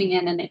they're listening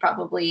in and they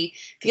probably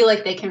feel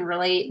like they can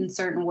relate in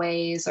certain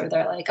ways, or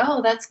they're like,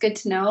 oh, that's good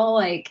to know.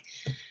 Like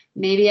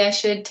maybe I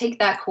should take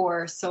that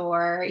course,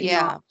 or,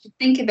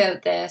 think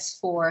about this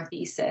for a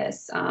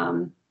thesis.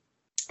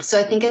 So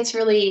I think it's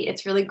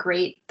really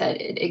great that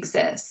it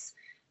exists.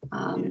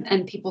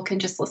 And people can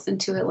just listen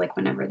to it like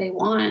whenever they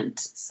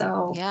want.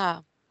 So yeah.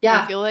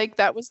 I feel like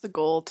that was the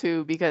goal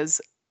too, because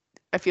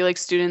I feel like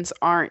students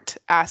aren't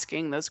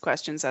asking those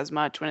questions as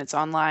much when it's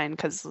online,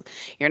 because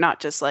you're not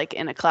just like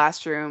in a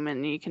classroom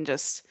and you can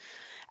just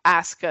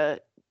ask a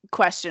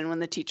question when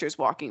the teacher's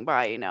walking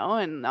by,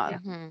 and not.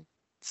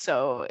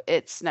 So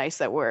it's nice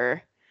that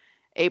we're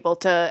able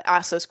to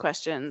ask those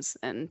questions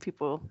and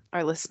people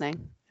are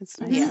listening. It's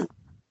nice.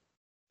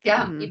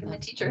 Yeah, even the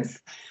teachers.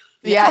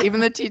 Yeah,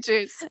 even the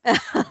teachers. Well,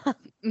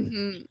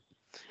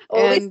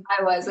 at least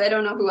I was. I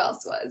don't know who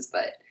else was,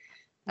 but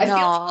I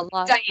feel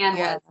like Diane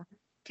was. I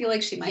feel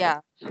like she might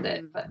have mentioned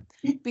it, but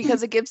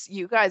because it gives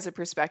you guys a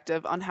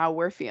perspective on how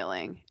we're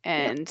feeling,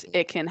 and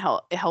it can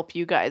help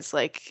you guys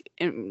like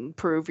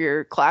improve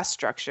your class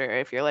structure.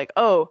 If you're like,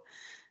 oh,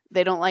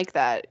 they don't like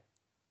that,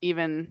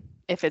 even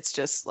if it's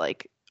just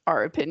like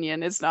our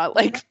opinion, it's not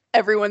like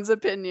everyone's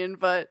opinion,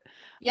 but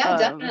yeah,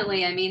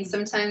 definitely. I mean,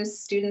 sometimes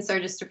students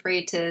are just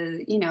afraid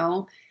to,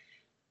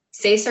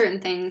 say certain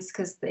things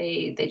because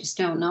they just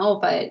don't know.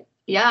 But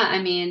yeah,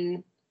 I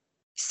mean,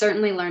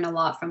 certainly learn a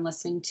lot from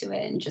listening to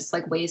it and just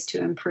like ways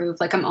to improve.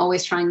 Like I'm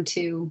always trying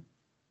to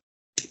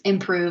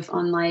improve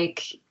on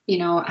like,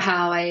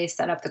 how I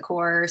set up the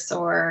course,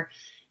 or,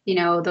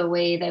 the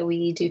way that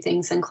we do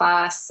things in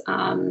class.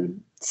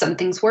 Some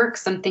things work,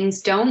 some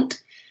things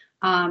don't.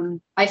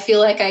 I feel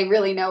like I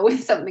really know when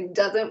something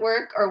doesn't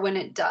work or when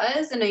it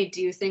does. And I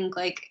do think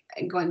like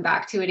going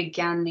back to it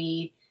again,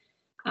 the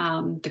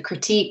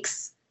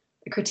critiques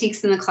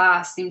in the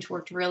class seem to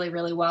work really,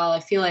 really well. I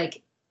feel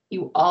like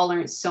you all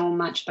learned so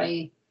much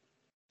by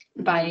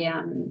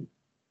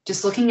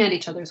just looking at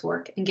each other's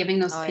work and giving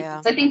those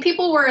opinions. I think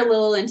people were a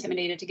little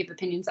intimidated to give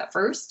opinions at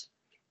first.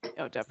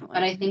 Oh, definitely.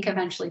 But I think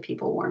eventually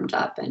people warmed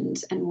up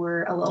and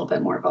were a little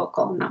bit more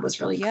vocal, and that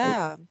was really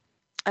cool.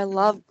 I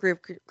love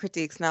group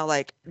critiques now.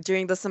 Like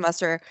during the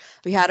semester,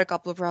 we had a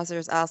couple of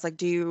professors ask, like,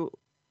 do you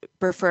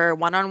prefer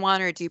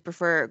one-on-one or do you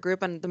prefer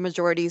group? And the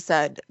majority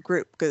said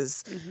group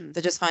because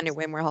they just find it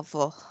way more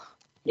helpful.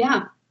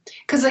 Yeah,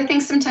 because I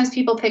think sometimes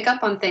people pick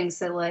up on things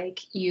that like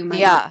you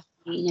might not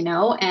see,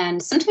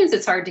 and sometimes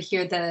it's hard to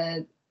hear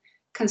the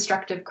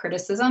constructive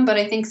criticism, but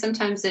I think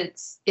sometimes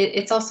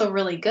it's also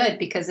really good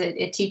because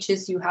it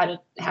teaches you how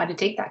to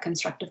take that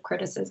constructive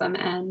criticism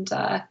and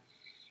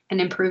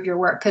improve your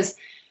work. Because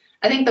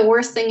I think the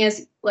worst thing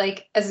is,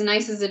 like, as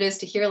nice as it is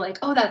to hear, like,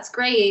 oh, that's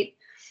great,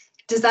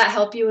 does that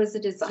help you as a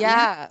designer?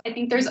 Yeah. I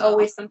think there's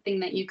always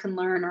something that you can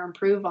learn or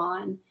improve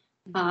on.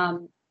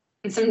 And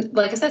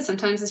like I said,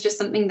 sometimes it's just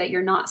something that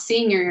you're not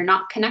seeing or you're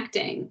not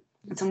connecting.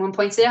 And someone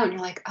points it out and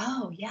you're like,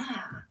 oh,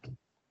 yeah.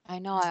 I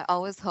know. I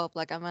always hope,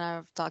 like, I mean,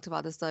 I've talked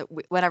about this, that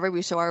whenever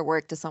we show our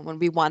work to someone,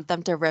 we want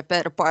them to rip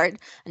it apart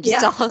and just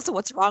tell us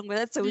what's wrong with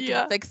it so we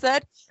can fix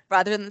it,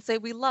 rather than say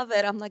we love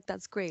it. I'm like,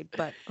 that's great,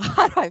 but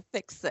how do I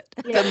fix it?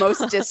 The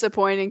most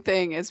disappointing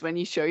thing is when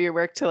you show your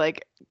work to,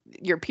 like,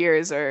 your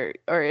peers or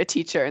a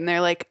teacher, and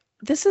they're like,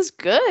 this is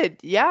good.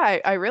 Yeah,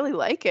 I really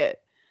like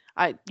it.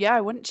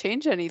 I wouldn't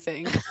change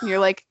anything. And you're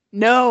like,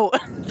 no,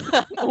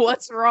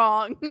 what's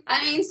wrong?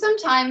 I mean,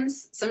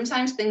 sometimes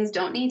things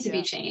don't need to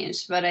be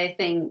changed, but I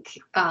think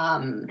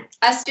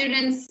as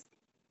students,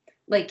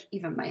 like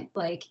even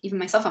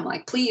myself, I'm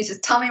like, please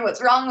just tell me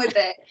what's wrong with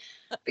it,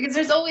 because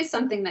there's always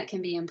something that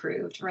can be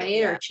improved,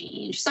 right, or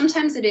changed.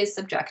 Sometimes it is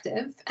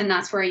subjective, and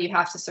that's where you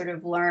have to sort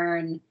of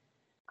learn.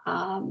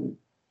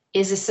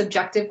 Is this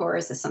subjective, or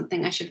is this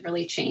something I should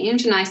really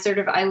change? And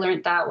I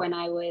learned that when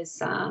I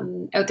was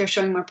out there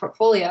showing my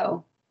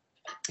portfolio.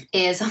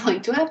 Is I'm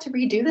like, do I have to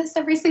redo this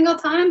every single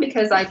time?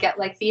 Because I get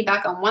like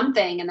feedback on one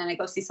thing and then I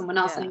go see someone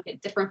else and I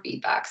get different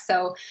feedback.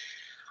 So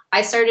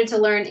I started to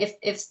learn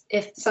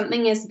if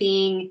something is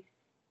being,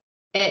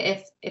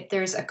 if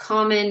there's a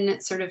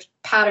common sort of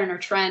pattern or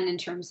trend in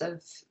terms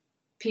of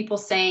people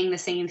saying the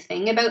same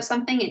thing about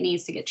something, it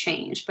needs to get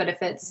changed. But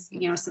if it's,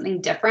 something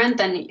different,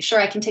 then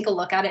sure, I can take a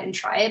look at it and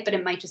try it, but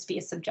it might just be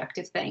a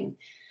subjective thing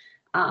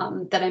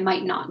that I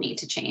might not need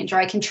to change, or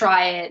I can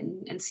try it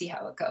and see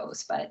how it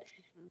goes. But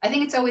I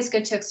think it's always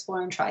good to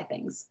explore and try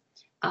things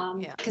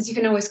because you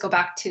can always go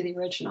back to the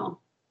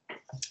original,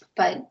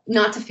 but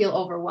not to feel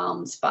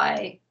overwhelmed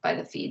by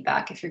the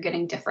feedback if you're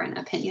getting different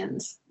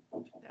opinions.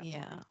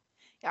 Yeah,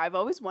 I've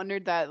always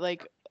wondered that,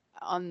 like,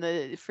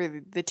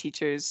 for the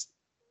teachers'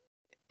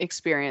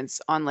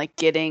 experience on, like,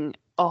 getting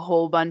a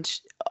whole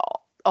bunch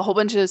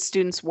of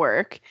students'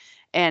 work,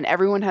 and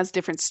everyone has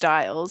different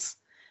styles,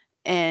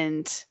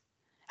 and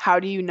how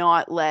do you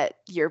not let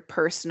your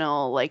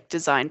personal, like,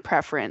 design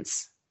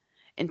preference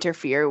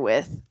interfere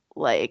with,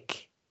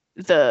 like,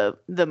 the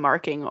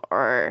marking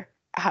or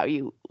how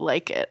you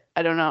like it?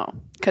 I don't know,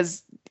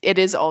 because it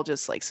is all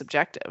just, like,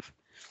 subjective.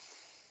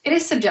 It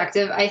is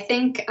subjective. I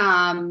think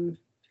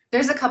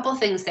there's a couple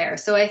things there.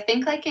 So I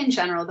think, like, in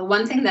general, the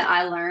one thing that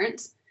I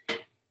learned,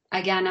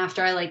 again,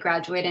 after I, like,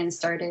 graduated and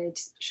started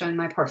showing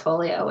my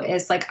portfolio,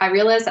 is, like, I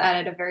realized I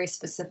had a very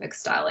specific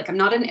style. Like, I'm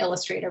not an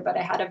illustrator, but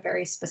I had a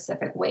very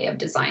specific way of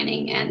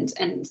designing, and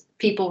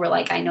people were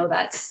like, I know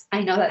that's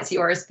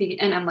yours.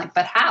 And I'm like,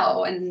 but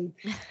how? And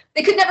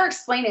they could never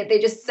explain it. They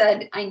just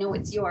said, I know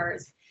it's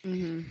yours.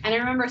 Mm-hmm. And I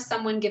remember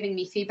someone giving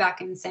me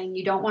feedback and saying,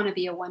 you don't want to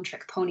be a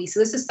one-trick pony. So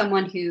this is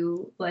someone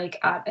who, like,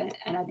 at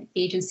an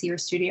agency or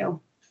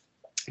studio,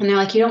 and they're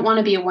like, you don't want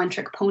to be a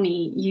one-trick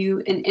pony.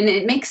 And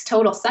it makes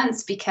total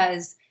sense,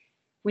 because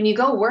when you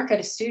go work at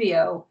a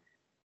studio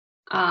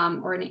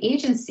or an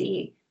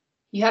agency,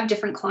 you have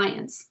different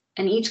clients,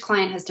 and each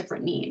client has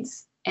different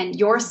needs, and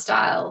your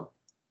style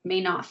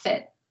may not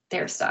fit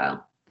their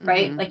style,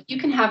 right? Mm-hmm. Like, you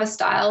can have a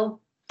style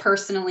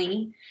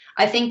personally.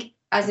 I think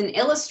as an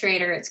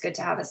illustrator, it's good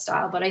to have a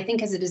style, but I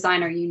think as a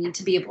designer, you need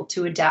to be able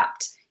to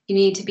adapt. You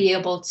need to be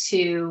able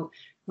to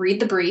read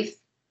the brief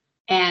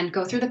and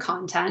go through the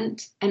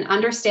content and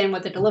understand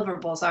what the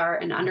deliverables are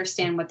and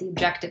understand what the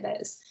objective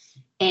is,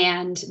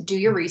 and do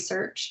your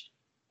research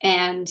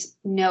and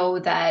know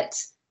that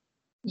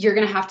you're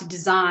going to have to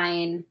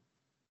design,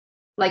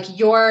 like,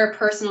 your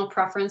personal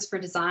preference for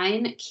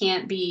design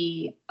can't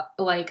be,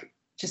 like,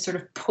 just sort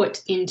of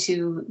put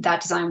into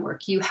that design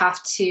work. You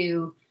have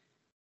to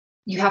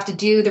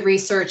do the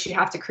research. You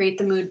have to create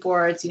the mood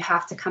boards. You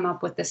have to come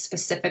up with a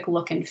specific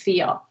look and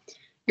feel.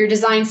 Your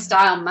design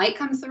style might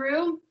come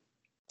through,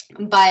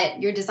 but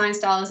your design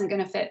style isn't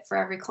going to fit for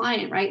every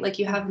client, right? Like,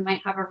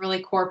 might have a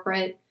really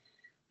corporate,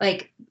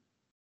 like,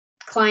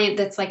 client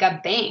that's like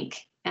a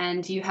bank,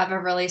 and you have a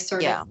really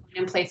sort of fun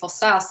and playful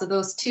style. So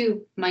those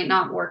two might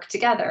not work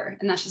together.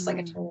 And that's just like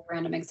a total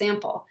random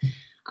example.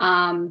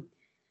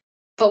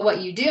 But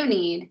what you do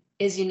need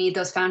is you need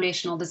those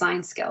foundational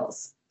design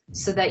skills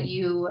so that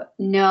you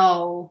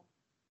know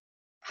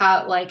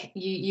how, like,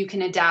 you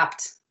can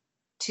adapt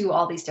to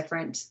all these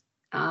different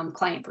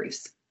client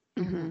briefs.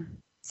 Mm-hmm.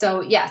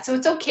 So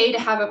it's okay to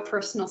have a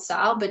personal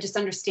style, but just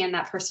understand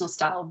that personal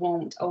style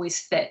won't always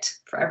fit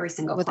for every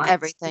single with client.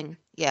 Everything.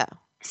 Yeah.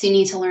 So you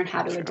need to learn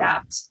how to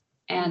adapt,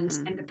 and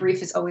the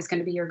brief is always going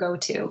to be your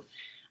go-to.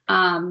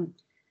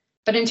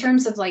 But in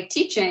terms of, like,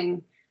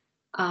 teaching,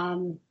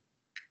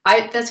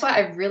 that's why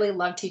I really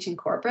love teaching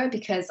corporate,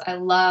 because I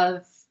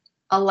love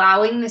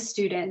allowing the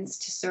students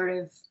to sort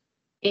of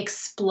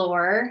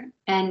explore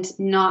and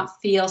not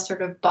feel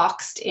sort of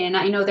boxed in.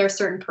 I know there are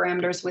certain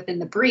parameters within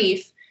the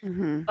brief,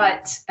 Mm-hmm.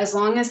 But as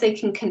long as they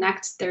can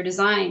connect their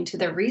design to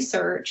their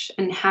research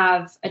and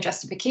have a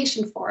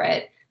justification for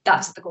it,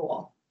 that's the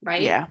goal,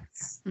 right? Yeah.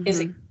 Is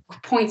it Mm-hmm.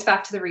 points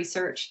back to the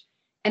research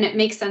and it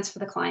makes sense for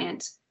the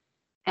client.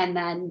 And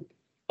then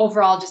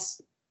overall,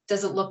 just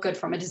does it look good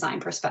from a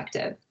design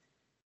perspective?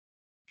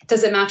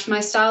 Does it match my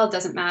style? It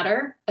doesn't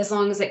matter, as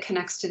long as it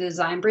connects to the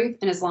design brief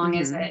and as long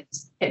as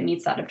it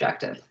meets that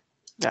objective.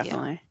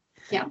 Definitely.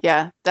 Yeah.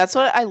 Yeah. That's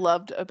what I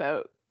loved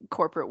about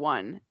Corporate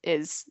One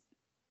is,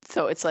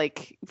 so it's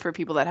like, for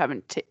people that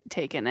haven't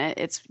taken it,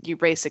 it's you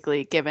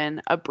basically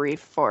given a brief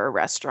for a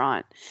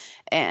restaurant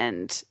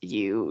and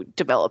you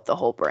develop the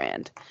whole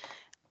brand.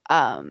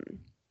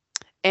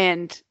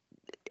 And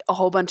a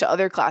whole bunch of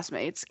other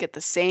classmates get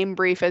the same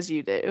brief as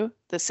you do,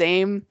 the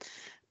same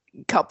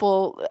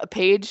a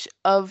page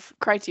of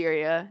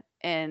criteria,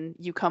 and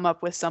you come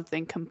up with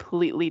something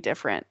completely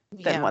different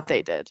than what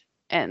they did.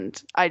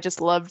 And I just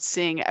loved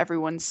seeing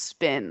everyone's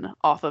spin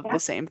off of the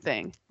same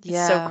thing.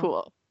 It's so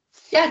cool.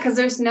 Yeah, because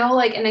there's no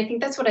and I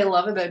think that's what I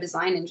love about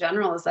design in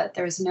general, is that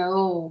there's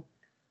no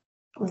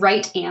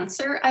right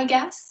answer, I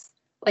guess.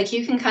 Like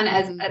you can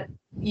kind of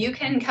you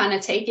can kind of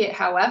take it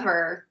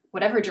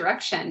whatever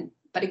direction,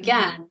 but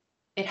again,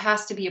 it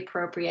has to be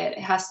appropriate.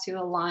 It has to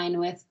align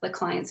with the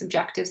client's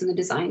objectives in the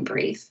design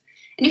brief.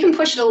 And you can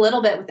push it a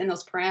little bit within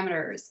those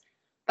parameters,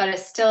 but it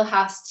still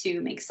has to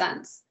make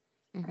sense.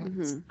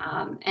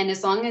 Mm-hmm. And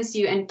as long as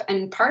you,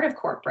 and part of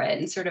corporate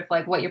and sort of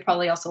like what you're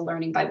probably also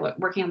learning by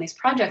working on these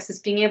projects is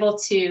being able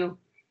to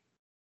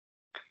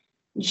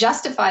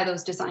justify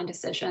those design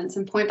decisions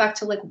and point back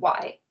to like,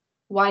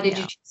 why did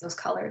you choose those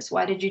colors?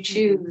 Why did you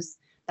choose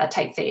that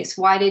typeface?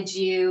 Why did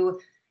you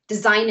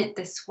design it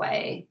this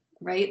way?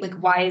 Right? Like,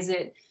 why is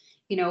it,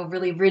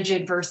 really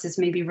rigid versus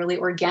maybe really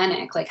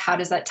organic? Like, how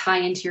does that tie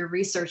into your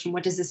research and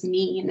what does this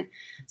mean?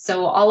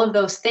 So all of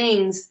those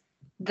things,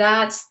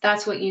 that's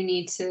what you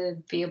need to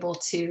be able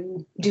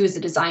to do as a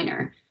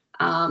designer.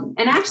 And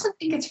I actually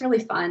think it's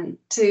really fun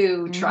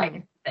to try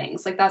different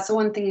things. Like, that's the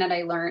one thing that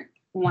I learned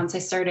once I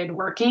started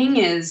working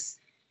is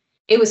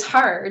it was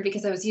hard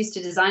because I was used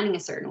to designing a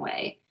certain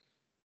way.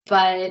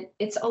 But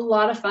it's a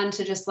lot of fun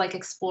to just like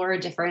explore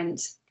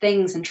different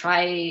things and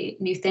try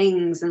new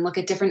things and look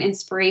at different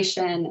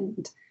inspiration.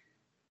 And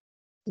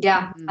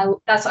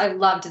that's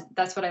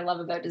what I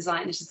love about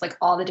design. It's just like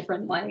all the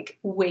different like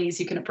ways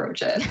you can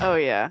approach it. Oh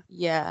yeah.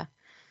 Yeah,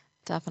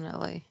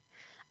 definitely.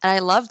 And I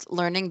loved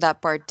learning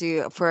that part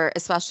too,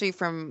 especially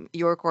from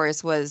your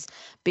course, was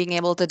being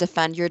able to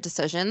defend your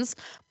decisions.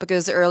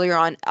 Because earlier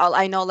on,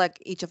 I know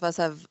like each of us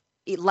have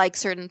like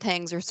certain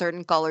things or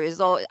certain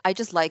colors. Oh, I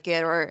just like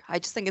it, or I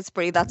just think it's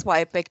pretty. That's why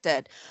I picked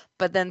it.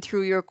 But then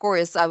through your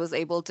course, I was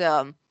able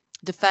to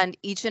defend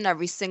each and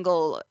every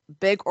single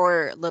big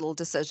or little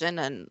decision,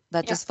 and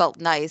that just felt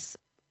nice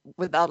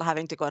without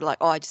having to go to like,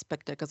 oh, I just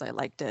picked it because I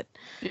liked it.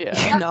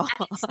 Yeah. You know?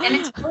 And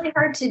it's really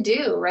hard to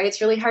do, right?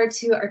 It's really hard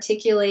to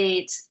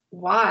articulate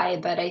why,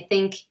 but I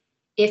think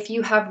if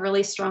you have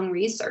really strong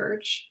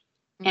research,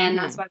 and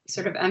that's why we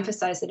sort of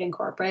emphasize it in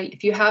corporate,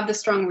 if you have the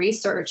strong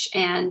research,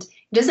 and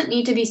it doesn't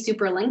need to be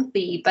super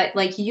lengthy, but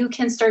like you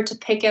can start to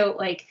pick out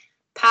like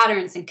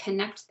patterns and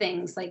connect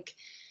things like,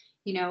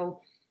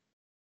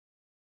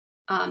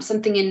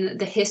 something in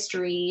the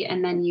history,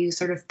 and then you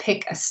sort of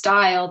pick a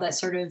style that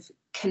sort of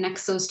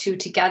connects those two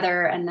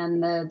together, and then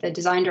the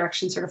design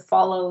direction sort of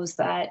follows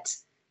that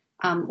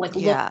look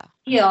and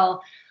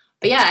feel.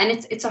 But yeah,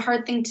 and it's a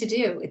hard thing to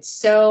do. It's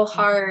so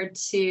hard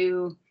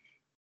to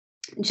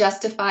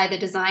justify the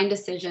design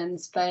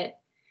decisions, and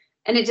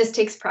it just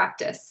takes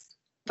practice.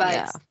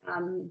 But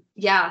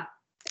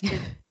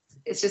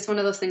it's just one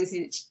of those things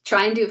you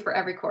try and do for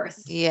every course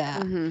that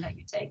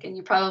you take. And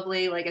you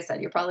probably, like I said,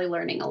 you're probably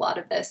learning a lot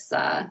of this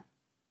now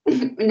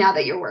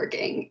that you're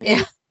working.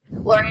 Yeah.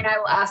 Lori and I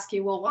will ask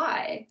you, well,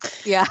 why?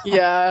 Yeah.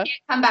 Yeah. You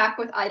can't come back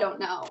with, I don't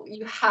know.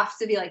 You have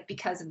to be like,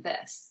 because of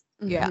this.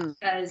 Yeah.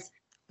 Because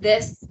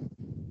this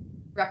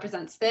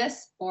represents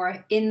this,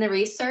 or in the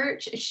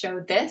research, it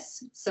showed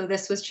this. So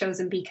this was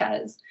chosen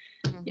because,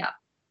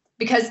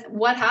 because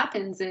what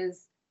happens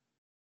is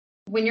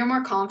when you're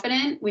more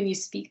confident, when you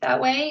speak that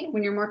way,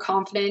 when you're more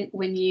confident,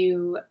 when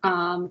you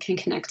can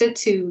connect it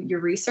to your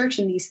research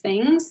and these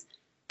things,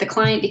 the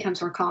client becomes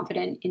more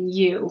confident in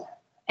you,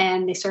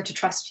 and they start to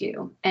trust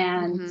you.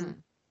 And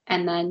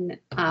then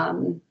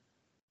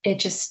it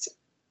just,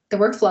 the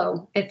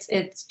workflow,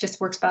 it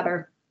just works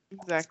better.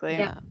 Exactly.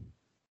 Yeah.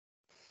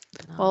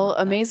 Well,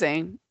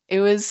 amazing. It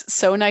was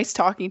so nice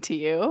talking to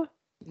you.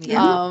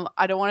 Yeah.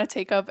 I don't want to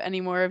take up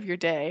any more of your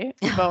day.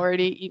 You've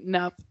already eaten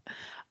up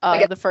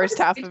the first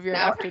half of your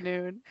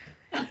afternoon.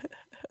 Well,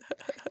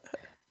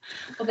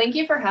 thank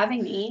you for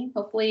having me.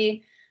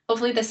 Hopefully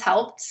this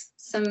helped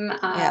some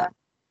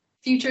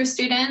future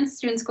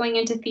students going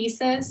into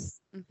thesis.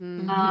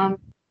 I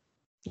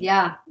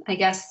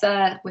guess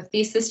with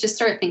thesis, just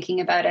start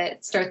thinking about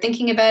it.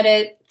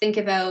 Think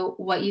about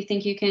what you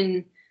think you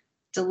can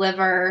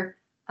deliver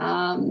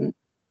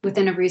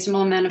within a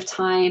reasonable amount of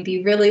time.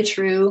 Be really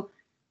true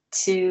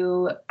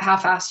to how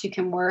fast you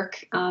can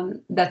work.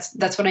 That's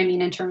what I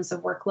mean in terms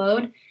of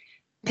workload.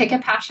 Pick a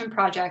passion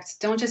project.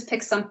 Don't just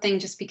pick something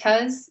just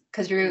because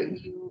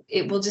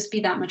it will just be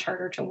that much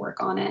harder to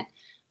work on it.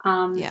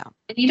 Yeah.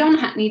 And you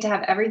don't need to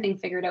have everything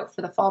figured out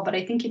for the fall, but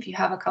I think if you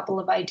have a couple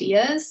of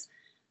ideas,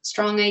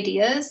 strong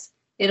ideas,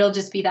 it'll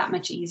just be that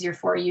much easier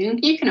for you.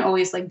 You can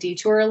always like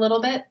detour a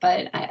little bit,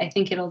 but I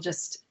think it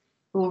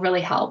will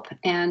really help.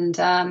 And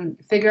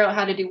figure out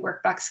how to do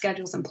work back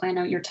schedules and plan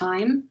out your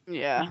time.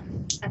 Yeah.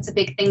 That's a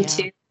big thing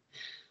too.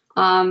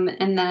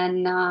 And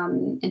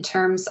then in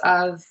terms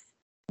of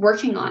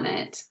working on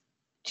it,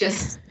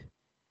 just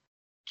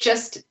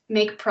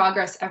make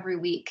progress every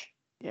week.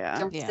 Yeah.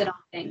 Don't sit on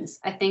things.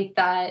 I think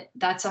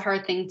that's a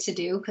hard thing to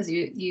do because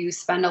you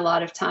spend a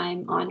lot of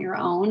time on your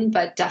own,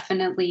 but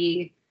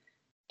definitely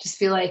just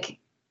feel like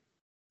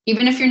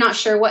even if you're not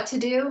sure what to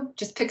do,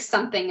 just pick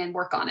something and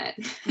work on it.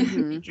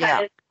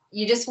 Yeah.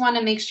 You just want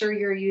to make sure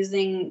you're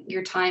using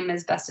your time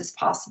as best as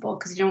possible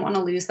because you don't want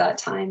to lose that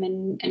time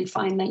and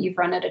find that you've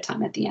run out of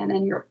time at the end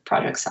and your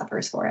project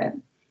suffers for it.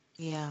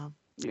 Yeah.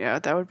 Yeah,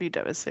 that would be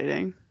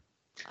devastating.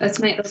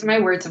 Those are my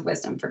words of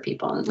wisdom for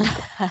people.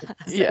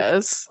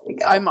 Yes.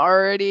 I'm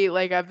already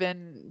I've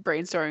been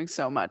brainstorming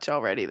so much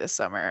already this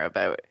summer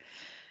about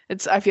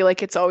I feel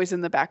like it's always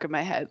in the back of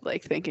my head,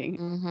 like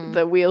thinking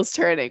the wheels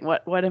turning.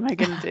 What am I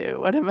gonna do?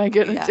 What am I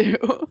gonna do?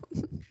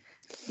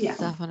 Yeah.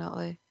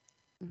 Definitely.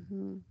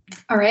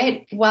 All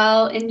right.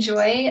 Well,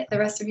 enjoy the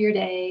rest of your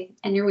day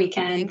and your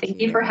weekend.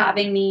 Thank you for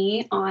having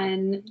me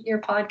on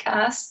your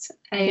podcast.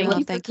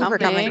 Thank you for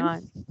coming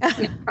on.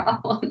 No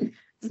problem.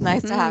 It's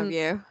nice to have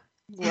you.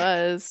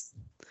 Was.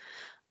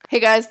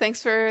 Hey guys,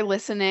 thanks for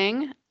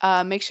listening.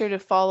 Make sure to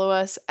follow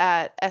us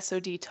at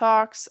SOD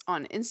Talks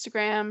on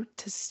Instagram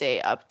to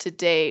stay up to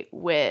date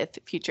with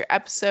future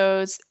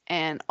episodes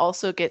and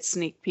also get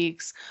sneak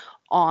peeks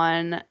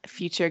on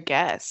future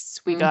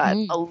guests. We got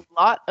a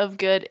lot of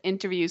good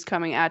interviews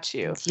coming at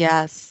you.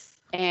 Yes.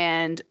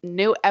 And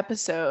new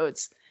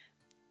episodes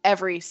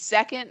every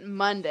second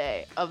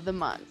Monday of the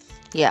month.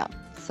 Yeah.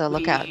 So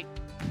look out.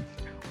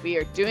 We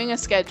are doing a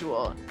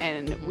schedule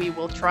and we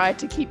will try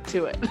to keep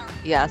to it.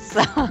 Yes.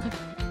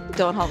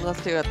 Don't hold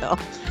us to it though.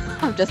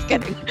 I'm just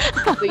kidding.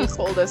 Please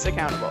hold us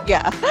accountable.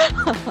 Yeah.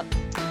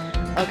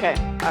 Okay.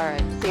 All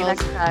right. See you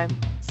next time.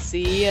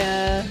 See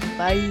ya.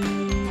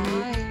 Bye.